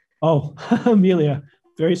 Oh, Amelia,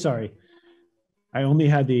 very sorry. I only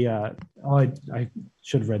had the, I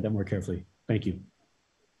should have read that more carefully. Thank you.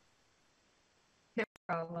 No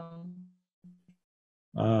problem.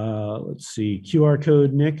 Let's see, QR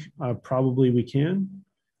code, Nick, probably we can.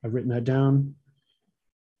 I've written that down.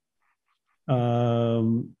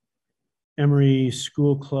 Emory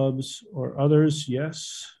school clubs or others,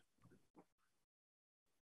 yes.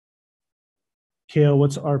 Kale,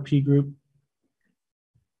 what's RP group?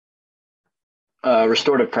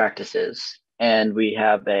 Restorative practices. And we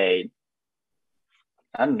have a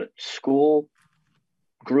school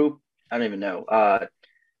group. I don't even know.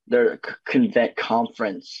 They're a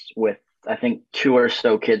conference with, I think, 2 or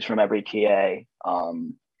so kids from every TA,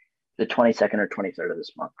 the 22nd or 23rd of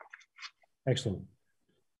this month. Excellent.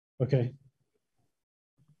 Okay.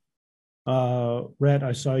 Rhett,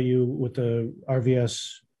 I saw you with the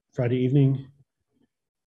RVS Friday evening.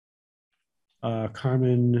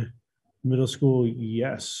 Carmen Middle School,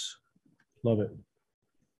 yes. Love it.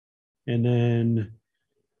 And then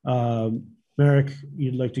Merrick,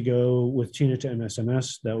 you'd like to go with Tina to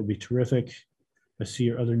MSMS. That would be terrific. I see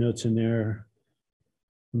your other notes in there.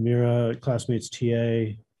 Mira, classmates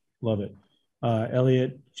TA, love it.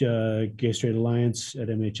 Elliot, Gay Straight Alliance at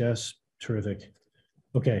MHS, terrific.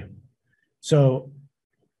 Okay, so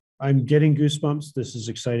I'm getting goosebumps. This is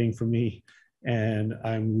exciting for me. And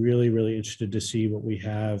I'm really, really interested to see what we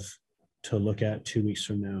have to look at 2 weeks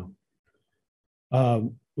from now.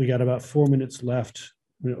 We got about 4 minutes left.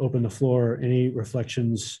 I'm going to open the floor. Any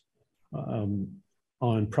reflections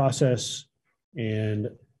on process? And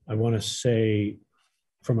I want to say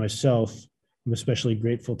for myself, I'm especially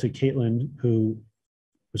grateful to Caitlin, who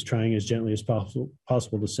was trying as gently as possible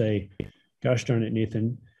to say, gosh darn it,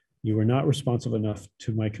 Nathan, you were not responsive enough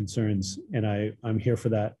to my concerns. And I'm here for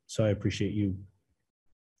that. So I appreciate you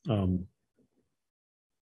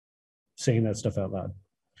saying that stuff out loud.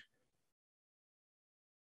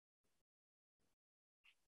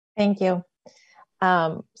 Thank you.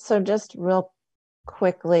 So just real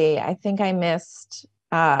quickly, I think I missed,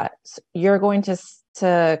 you're going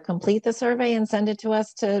to complete the survey and send it to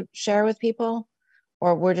us to share with people,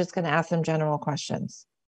 or we're just going to ask them general questions?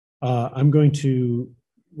 I'm going to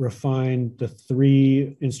refine the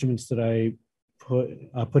 3 instruments that I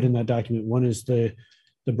put in that document. One is the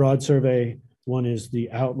broad survey. One is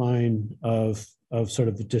the outline of sort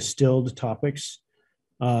of the distilled topics.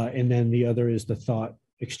 And then the other is the thought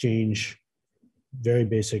exchange, very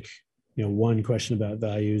basic, 1 question about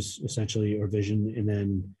values essentially, or vision, and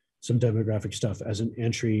then some demographic stuff as an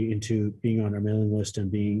entry into being on our mailing list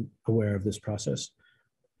and being aware of this process.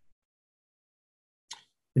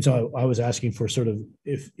 And so I was asking for sort of,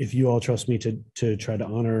 if you all trust me to try to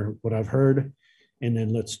honor what I've heard, and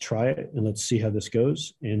then let's try it and let's see how this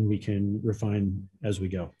goes, and we can refine as we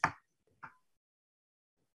go.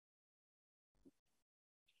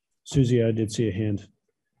 Susie, I did see a hand.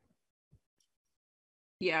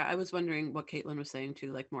 Yeah, I was wondering what Caitlin was saying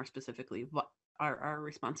too, like more specifically, what are our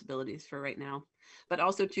responsibilities for right now? But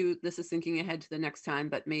also too, this is thinking ahead to the next time,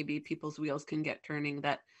 but maybe people's wheels can get turning,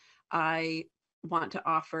 that I want to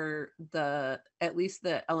offer at least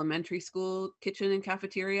the elementary school kitchen and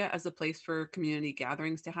cafeteria as a place for community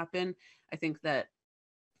gatherings to happen. I think that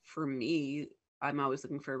for me, I'm always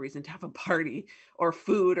looking for a reason to have a party or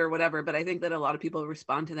food or whatever, but I think that a lot of people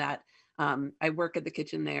respond to that. I work at the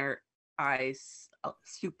kitchen there. I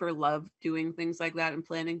super love doing things like that and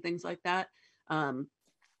planning things like that.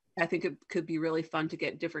 I think it could be really fun to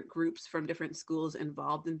get different groups from different schools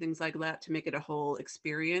involved in things like that to make it a whole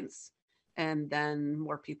experience. And then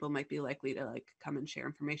more people might be likely to like come and share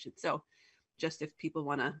information. So just if people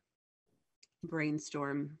want to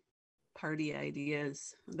brainstorm party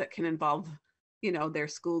ideas that can involve, their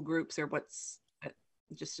school groups or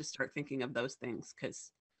just to start thinking of those things,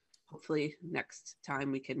 because hopefully next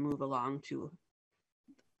time we can move along to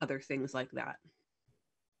other things like that.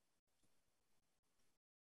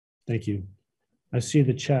 Thank you. I see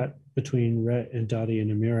the chat between Rhett and Dottie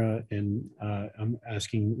and Amira, and I'm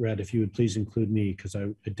asking Rhett if you would please include me, because I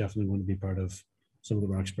definitely want to be part of some of the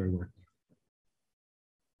Roxbury work.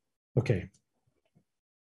 Okay.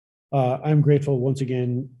 I'm grateful once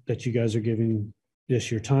again that you guys are giving this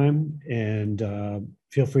your time, and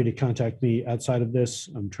feel free to contact me outside of this.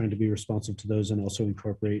 I'm trying to be responsive to those and also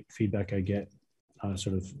incorporate feedback I get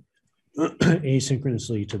sort of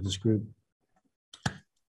asynchronously to this group.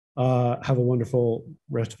 Have a wonderful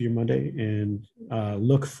rest of your Monday, and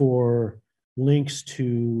look for links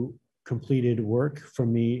to completed work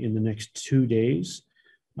from me in the next 2 days.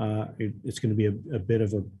 It's going to be a bit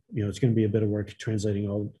of it's going to be a bit of work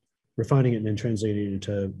refining it and then translating it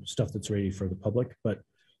into stuff that's ready for the public, but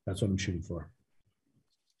that's what I'm shooting for.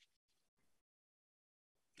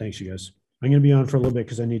 Thanks, you guys. I'm going to be on for a little bit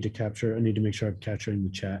because I need to make sure I'm capturing the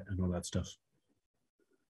chat and all that stuff.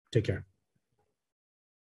 Take care.